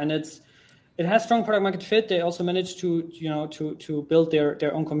 Exactly, yeah, and it has strong product market fit. They also managed to build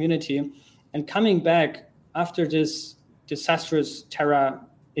their own community, and coming back after this disastrous Terra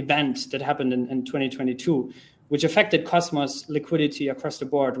event that happened in 2022, which affected Cosmos liquidity across the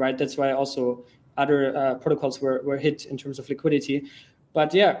board, right? That's why also other protocols were hit in terms of liquidity.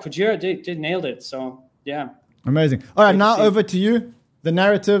 But yeah, Kujira, they nailed it. So yeah. Amazing. All right, now over to you. The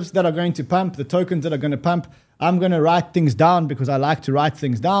narratives that are going to pump, the tokens that are going to pump. I'm going to write things down because I like to write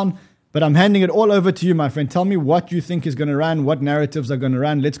things down. But I'm handing it all over to you, my friend. Tell me what you think is going to run, what narratives are going to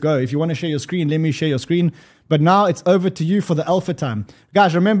run. Let's go. If you want to share your screen, let me share your screen. But now it's over to you for the alpha time.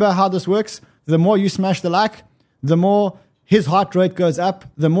 Guys, remember how this works. The more you smash the like, the more his heart rate goes up.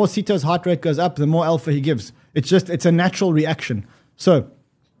 The more Sito's heart rate goes up, the more alpha he gives. It's a natural reaction. So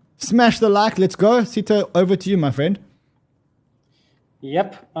smash the like. Let's go. Sito, over to you, my friend.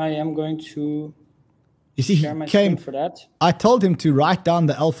 Yep, I am going to... You see, he came for that. I told him to write down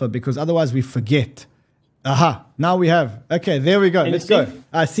the alpha because otherwise we forget. Aha, now we have. Okay, there we go. Let's go.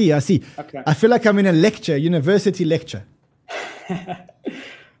 I see. Okay. I feel like I'm in a lecture, university lecture.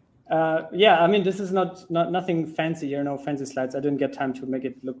 Yeah, I mean, this is not nothing fancy here, no fancy slides. I didn't get time to make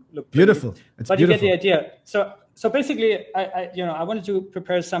it look beautiful. But beautiful. You get the idea. So basically, I wanted to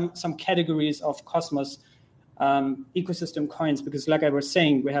prepare some categories of Cosmos ecosystem coins, because like I was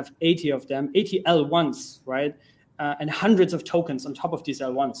saying, we have 80 of them, 80 L1s, right? And hundreds of tokens on top of these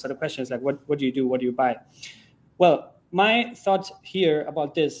L1s. So the question is like, what do you do? What do you buy? Well, my thought here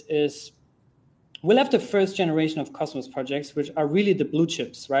about this is we'll have the first generation of Cosmos projects, which are really the blue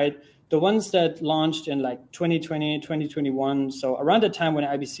chips, right? The ones that launched in like 2020, 2021. So around the time when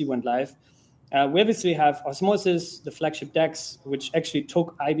IBC went live. We obviously have Osmosis, the flagship DEX, which actually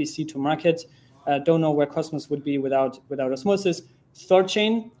took IBC to market. Don't know where Cosmos would be without Osmosis.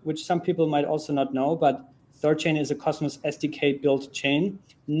 Thorchain, which some people might also not know, but Thorchain is a Cosmos SDK built chain,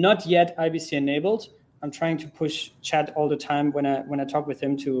 not yet IBC enabled. I'm trying to push Chad all the time when I talk with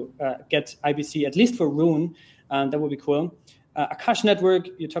him to get IBC, at least for Rune. That would be cool. Akash Network,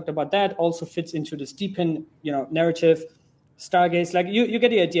 you talked about that, also fits into the Steepen, narrative. Stargaze, like you get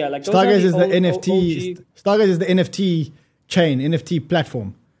the idea. Like Stargaze is the NFT. Stargaze is the NFT chain, NFT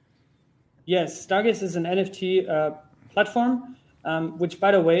platform. Yes, Stargaze is an NFT platform, which,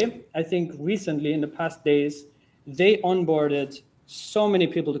 by the way, I think recently in the past days, they onboarded so many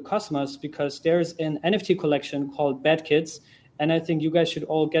people to Cosmos because there's an NFT collection called Bad Kits, and I think you guys should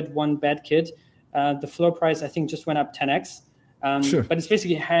all get one Bad Kit. The floor price, I think, just went up 10x. Sure. But it's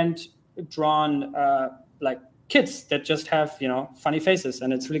basically hand-drawn like kits that just have, funny faces,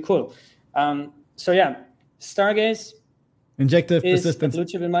 and it's really cool. So yeah, Stargaze Injective, is persistence. a blue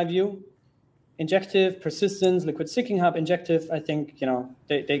chip in my view. Injective, persistence, liquid staking hub, Injective. I think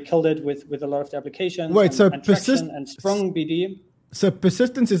they killed it with a lot of the applications. Wait, so and Sprung BD. So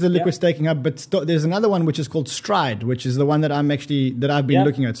persistence is a liquid staking hub, but there's another one which is called Stride, which is the one that I've been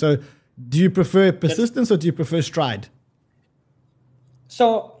looking at. So do you prefer persistence or do you prefer Stride?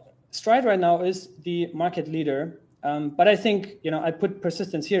 So Stride right now is the market leader, but I think I put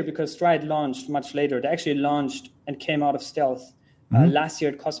persistence here because Stride launched much later. They actually launched and came out of stealth. Last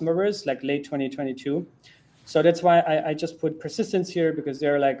year at Cosmoverse, like late 2022. So that's why I just put persistence here because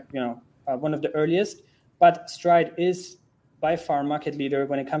they're like, one of the earliest. But Stride is by far market leader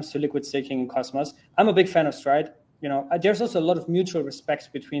when it comes to liquid staking in Cosmos. I'm a big fan of Stride. There's also a lot of mutual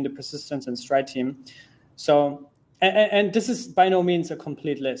respect between the persistence and Stride team. So, and this is by no means a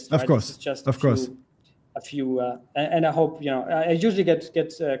complete list. Of right? course, this is just of course. A few, and I hope, I usually get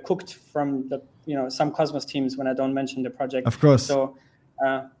cooked from the, some Cosmos teams when I don't mention the project. Of course. So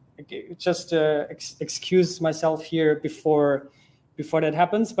just excuse myself here before that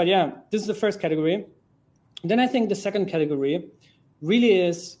happens. But yeah, this is the first category. Then I think the second category really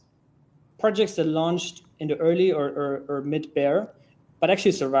is projects that launched in the early or mid-bear, but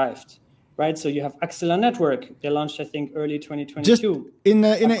actually survived. Right, so you have Axelar Network. They launched, I think, early 2022. Just in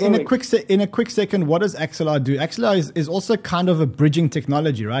a quick second, what does Axelar do? Axelar is also kind of a bridging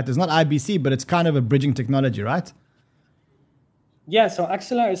technology, right? It's not IBC, but it's kind of a bridging technology, right? Yeah, so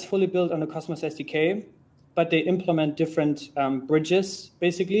Axelar is fully built on the Cosmos SDK, but they implement different bridges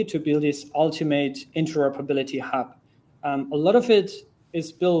basically to build this ultimate interoperability hub. A lot of it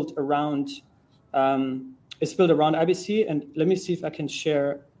is built around IBC, and let me see if I can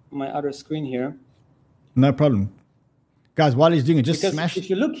share my other screen here. No problem. Guys, while he's doing it, just because smash. If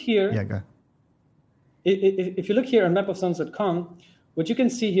you look here, yeah, go. If you look here on mapofzones.com, what you can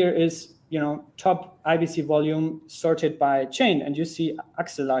see here is, top IBC volume sorted by chain. And you see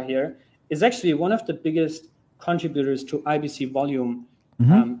Axelar here is actually one of the biggest contributors to IBC volume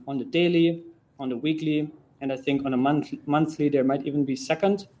on the daily, on the weekly, And I think on a monthly, there might even be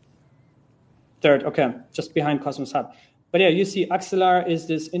third, okay, just behind Cosmos Hub. But yeah, you see Axelar is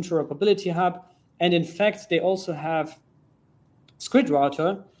this interoperability hub. And in fact, they also have Squid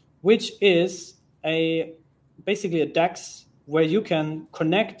Router, which is basically a DEX where you can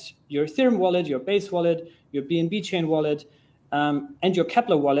connect your Ethereum wallet, your Base wallet, your BNB chain wallet, and your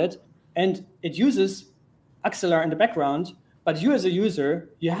Kepler wallet. And it uses Axelar in the background. But you as a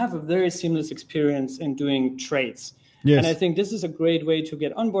user, you have a very seamless experience in doing trades. Yes. And I think this is a great way to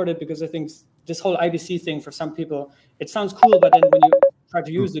get onboarded, because I think this whole IBC thing, for some people, it sounds cool, but then when you try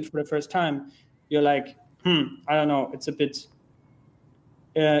to use it for the first time, you're like, I don't know, it's a bit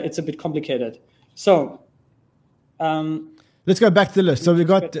complicated. So let's go back to the list. So you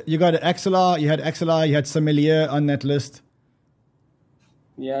got Axelar, you had Sommelier on that list.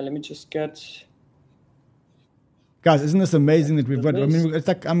 Yeah, let me just get. Guys, isn't this amazing that we've got? I mean, it's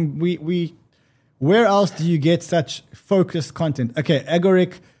like we. Where else do you get such focused content? Okay,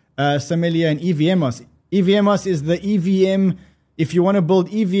 Agoric, Sommelier, and EVMOS. EVMOS is the EVM. If you want to build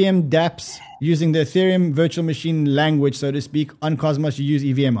EVM dApps using the Ethereum virtual machine language, so to speak, on Cosmos, you use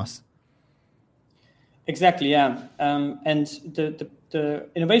EVMOS. Exactly, yeah. And the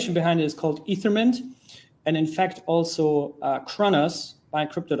innovation behind it is called Ethermint, and in fact, also Kronos by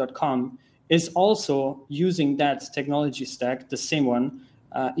Crypto.com is also using that technology stack, the same one,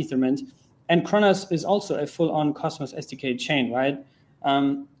 Ethermint. And Kronos is also a full-on Cosmos SDK chain, right?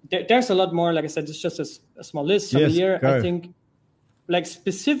 There's a lot more. Like I said, it's just a small list. Sommelier, yes, I think, like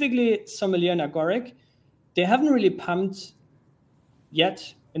specifically Sommelier and Agoric, they haven't really pumped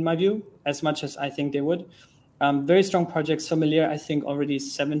yet, in my view, as much as I think they would. Very strong project. Sommelier, I think, already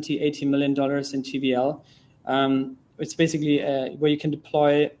 $70-80 million in TVL. It's basically where you can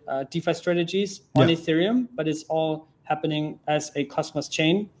deploy DeFi strategies on Ethereum, but it's all happening as a Cosmos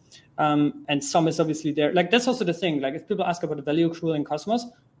chain. And some is obviously there. Like, that's also the thing. Like, if people ask about the value accrual in Cosmos,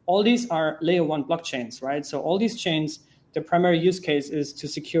 all these are layer 1 blockchains, right? So all these chains, the primary use case is to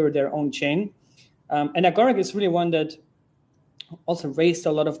secure their own chain. And Agoric is really one that also raised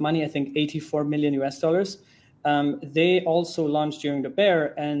a lot of money, I think $84 million US. They also launched during the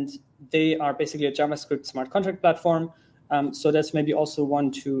bear, and they are basically a JavaScript smart contract platform. So that's maybe also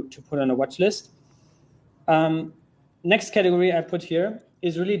one to put on a watch list. Next category I put here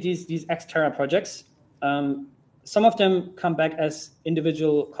is really these Xterra projects. Some of them come back as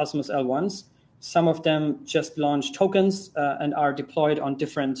individual Cosmos L1s. Some of them just launch tokens and are deployed on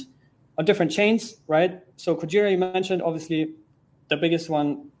different chains, right? So Kujira, you mentioned, obviously the biggest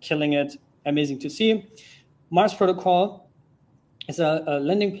one, killing it, amazing to see. Mars Protocol is a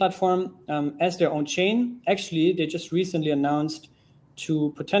lending platform as their own chain. Actually, they just recently announced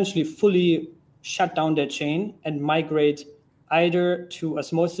to potentially fully shut down their chain and migrate either to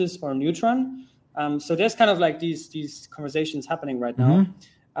Osmosis or Neutron. So there's kind of like these conversations happening right now.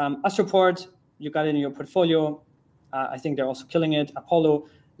 Astroport, you got it in your portfolio. I think they're also killing it. Apollo,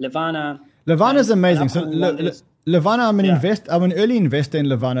 Levana. Levana is amazing. So Levana, I'm an early investor in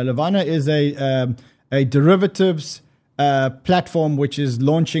Levana. Levana is a derivatives platform which is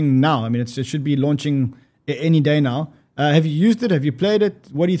launching now. I mean, it should be launching any day now. Have you used it? Have you played it?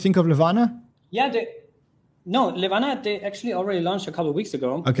 What do you think of Levana? Yeah, Levana, they actually already launched a couple of weeks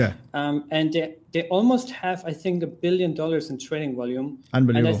ago. Okay. And they almost have, I think, $1 billion in trading volume.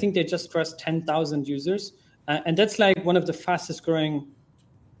 Unbelievable. And I think they just crossed 10,000 users. And that's like one of the fastest growing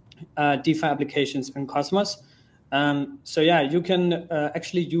DeFi applications in Cosmos. So yeah, you can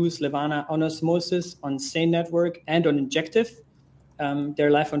actually use Levana on Osmosis, on Sane Network, and on Injective. They're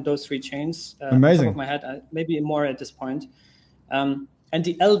live on those 3 chains. Amazing. On top of my head, maybe more at this point. And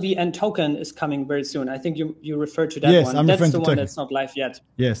the LVN token is coming very soon. I think you referred to that one. Yes, I'm that's referring the to one token. that's not live yet.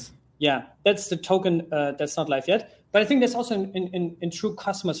 Yes. Yeah, that's the token that's not live yet. But I think that's also in true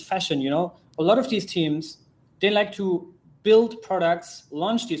Cosmos fashion, you know. A lot of these teams, they like to build products,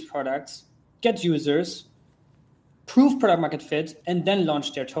 launch these products, get users, prove product market fit, and then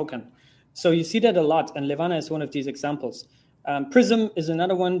launch their token. So you see that a lot, and Levana is one of these examples. Prism is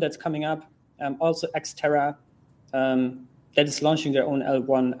another one that's coming up. Also Xterra, that is launching their own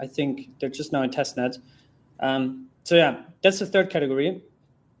L1. I think they're just now in testnet. So yeah, that's the third category.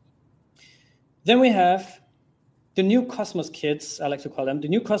 Then we have the new Cosmos kids, I like to call them, the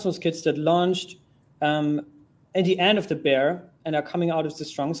new Cosmos kids that launched at the end of the bear and are coming out of the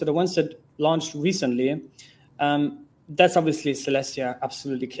strong. So the ones that launched recently, that's obviously Celestia,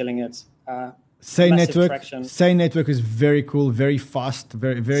 absolutely killing it. Sane Network is very cool, very fast,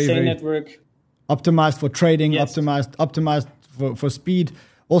 very Network optimized for trading, yes. optimized for speed.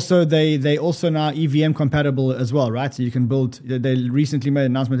 Also, they also now EVM compatible as well, right? So you can build. They recently made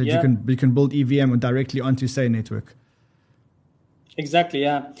an announcement that you can build EVM directly onto Say network. Exactly.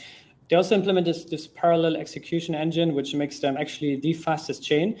 Yeah. They also implemented this parallel execution engine, which makes them actually the fastest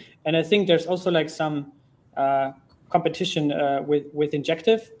chain. And I think there's also like some competition with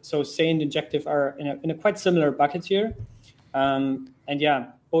Injective. So Say and Injective are in a quite similar bucket here. And yeah,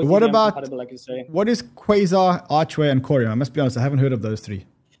 both what about compatible, like you say. What is Quasar, Archway, and Corium? I must be honest, I haven't heard of those three.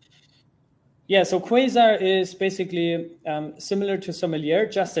 Yeah, so Quasar is basically similar to Sommelier,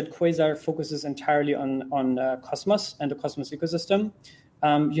 just that Quasar focuses entirely on Cosmos and the Cosmos ecosystem.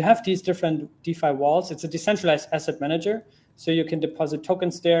 You have these different DeFi walls. It's a decentralized asset manager, so you can deposit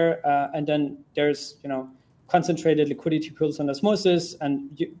tokens there, and then there's concentrated liquidity pools on osmosis, and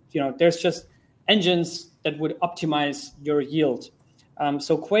there's just engines that would optimize your yield.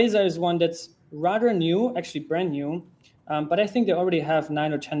 So Quasar is one that's rather new, actually brand new. But I think they already have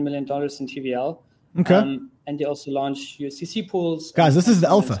 $9 or $10 million in TVL. Okay. And they also launch USDC pools. Guys, this is the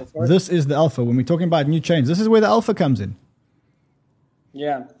alpha. This is the alpha. When we're talking about new chains, this is where the alpha comes in.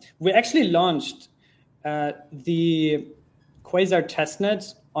 Yeah. We actually launched the Quasar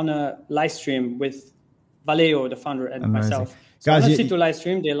testnet on a live stream with Valeo, the founder, and myself. So guys, on a C2 live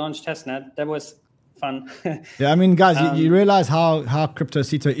stream, they launched testnet. That was fun. Yeah, I mean, guys, you realize how crypto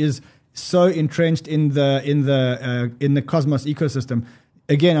C2 is so entrenched in the Cosmos ecosystem.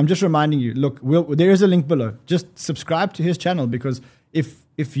 Again, I'm just reminding you, look, there is a link below. Just subscribe to his channel, because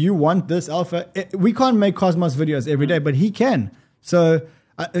if you want this alpha, we can't make Cosmos videos every day, but he can. So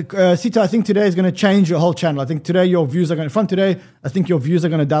Sita, I think today is going to change your whole channel. I think today your views are going to, from today, I think your views are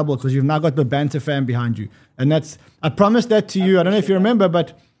going to double, because you've now got the banter fan behind you. And I promised that to you. I don't know if you remember,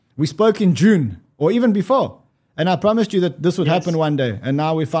 but we spoke in June or even before. And I promised you that this would happen one day, and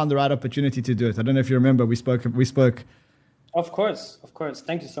now we found the right opportunity to do it. I don't know if you remember, we spoke. Of course.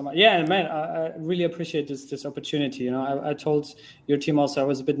 Thank you so much. Yeah, and man, I really appreciate this opportunity. I told your team also I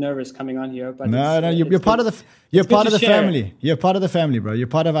was a bit nervous coming on here, but you're part of the family. You're part of the family, bro. You're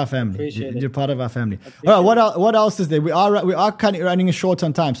part of our family. Appreciate it. You're part of our family. All right, what else is there? We are kind of running short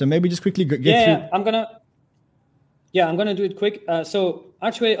on time, so maybe just quickly get through. I'm gonna do it quick. So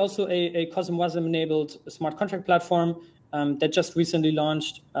Archway, also a CosmWasm enabled smart contract platform that just recently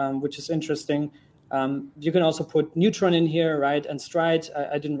launched, which is interesting. You can also put Neutron in here, right? And Stride.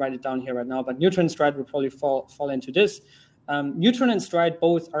 I didn't write it down here right now, but Neutron and Stride will probably fall into this. Neutron and Stride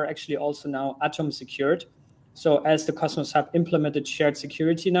both are actually also now Atom secured. So as the Cosmos Hub implemented shared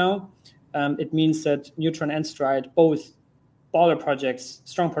security now, it means that Neutron and Stride, both baller projects,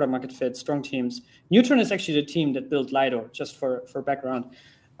 strong product market fit, strong teams. Neutron is actually the team that built Lido, just for background.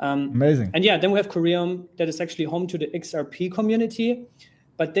 Amazing. And yeah, then we have Corium, that is actually home to the XRP community,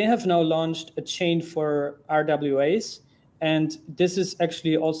 but they have now launched a chain for RWAs. And this is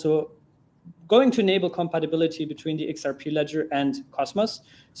actually also going to enable compatibility between the XRP ledger and Cosmos.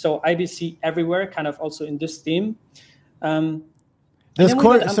 So IBC everywhere, kind of also in this theme. Is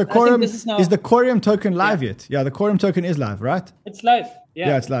the Corium token live yet? Yeah, the Corium token is live, right? It's live.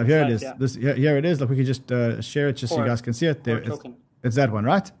 Yeah, it's live. Here it is. Yeah. Here it is. Look, we can just share it just so you guys can see it. There, it's that one,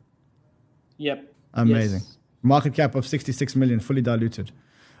 right? Yep. Amazing. Yes. Market cap of 66 million, fully diluted.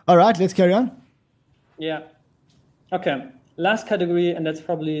 All right, let's carry on. Yeah. Okay. Last category, and that's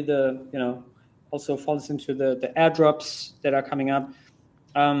probably also falls into the airdrops that are coming up,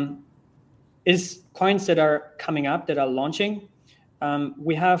 is coins that are coming up, that are launching.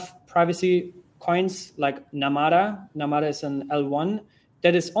 We have privacy coins like Namada. Namada is an L1.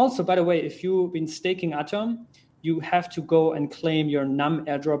 That is also, by the way, if you've been staking Atom, you have to go and claim your NAM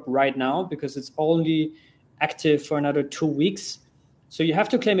airdrop right now, because it's only active for another 2 weeks. So you have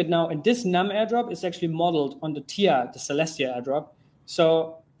to claim it now. And this NAM airdrop is actually modeled on the TIA, the Celestia airdrop.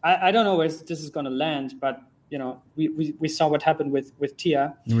 So I don't know where this is going to land, but we saw what happened with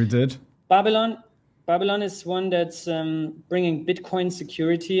TIA. We did. Babylon is one that's bringing Bitcoin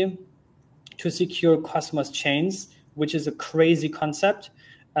security to secure Cosmos chains, which is a crazy concept.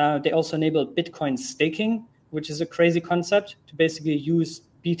 They also enable Bitcoin staking, which is a crazy concept, to basically use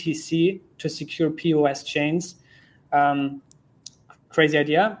BTC to secure POS chains. Crazy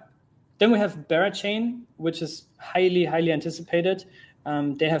idea. Then we have Berachain, which is highly, highly anticipated.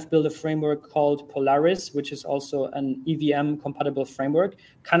 They have built a framework called Polaris, which is also an EVM-compatible framework,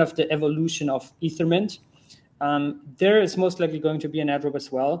 kind of the evolution of Ethermint. There is most likely going to be an airdrop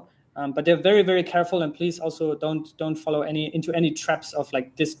as well, but they're very, very careful. And please also don't follow into any traps of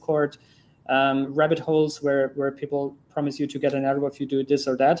like Discord rabbit holes where people promise you to get an airdrop if you do this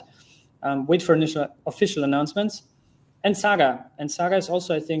or that. Wait for initial official announcements. And Saga is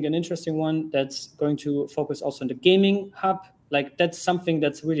also, I think, an interesting one that's going to focus also on the gaming hub. Like that's something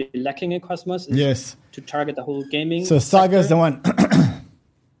that's really lacking in Cosmos. Yes. To target the whole gaming. So Saga's the one.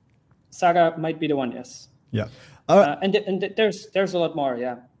 Saga might be the one, yes. Yeah. And there's a lot more,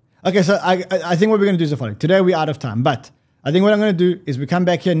 yeah. Okay, so I think what we're going to do is the following. Today we're out of time, but I think what I'm going to do is we come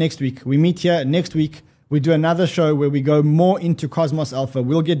back here next week. We meet here next week. We do another show where we go more into Cosmos Alpha.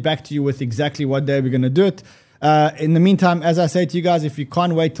 We'll get back to you with exactly what day we're going to do it. In the meantime, as I say to you guys, if you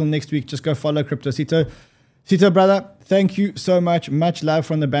can't wait till next week, just go follow CryptoCito. Cito, brother, thank you so much. Much love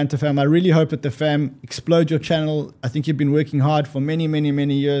from the Banter fam. I really hope that the fam explode your channel. I think you've been working hard for many, many,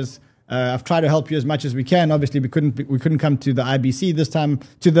 many years. I've tried to help you as much as we can. Obviously, we couldn't come to the IBC this time,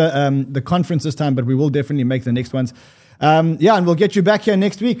 to the conference this time, but we will definitely make the next ones. And we'll get you back here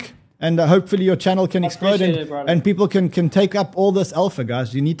next week. And hopefully your channel can explode and people can take up all this alpha,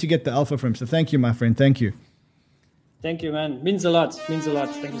 guys. You need to get the alpha from him. So thank you, my friend. Thank you. Thank you, man. Means a lot. Means a lot.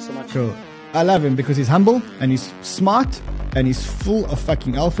 Thank you so much. Cool. I love him because he's humble and he's smart and he's full of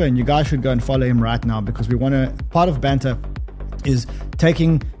fucking alpha. And you guys should go and follow him right now because we want to. Part of Banter is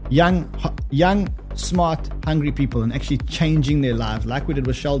taking young, smart, hungry people and actually changing their lives, like we did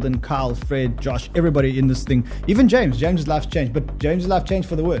with Sheldon, Kyle, Fred, Josh, everybody in this thing. Even James. James's life's changed, but James's life changed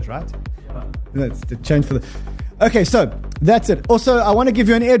for the worse, right? Yeah. That's the change for the. Okay, so that's it. Also, I want to give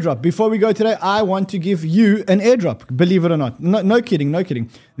you an airdrop. Before we go today, I want to give you an airdrop, believe it or not. No kidding.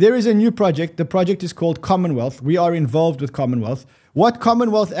 There is a new project. The project is called Commonwealth. We are involved with Commonwealth. What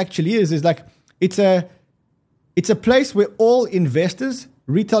Commonwealth actually is like, it's a place where all investors,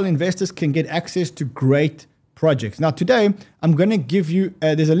 retail investors, can get access to great projects. Now, today, I'm going to give you,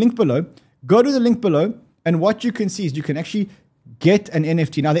 there's a link below. Go to the link below, and what you can see is you can actually get an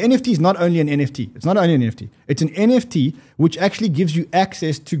NFT. Now, the NFT is not only an NFT. It's not only an NFT. It's an NFT which actually gives you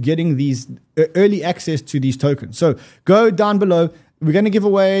access to getting these early access to these tokens. So go down below. We're going to give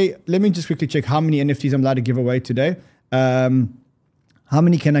away, let me just quickly check how many NFTs I'm allowed to give away today. How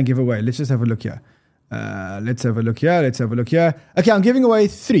many can I give away? Let's just have a look here. Let's have a look here. Okay, I'm giving away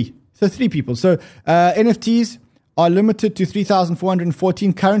 3. So 3 people. So NFTs are limited to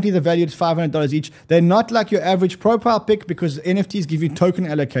 3,414. Currently, the value is $500 each. They're not like your average profile pick because NFTs give you token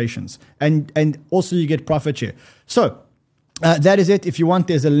allocations and also you get profit share. So that is it. If you want,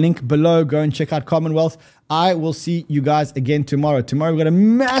 there's a link below. Go and check out Commonwealth. I will see you guys again tomorrow. Tomorrow, we've got a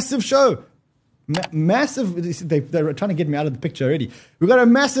massive show. Massive. They're trying to get me out of the picture already. We've got a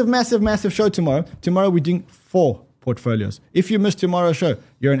massive show tomorrow. Tomorrow, we're doing 4 portfolios. If you missed tomorrow's show,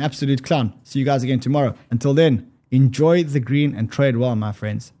 you're an absolute clown. See you guys again tomorrow. Until then, enjoy the green and trade well, my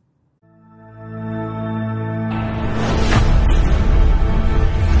friends.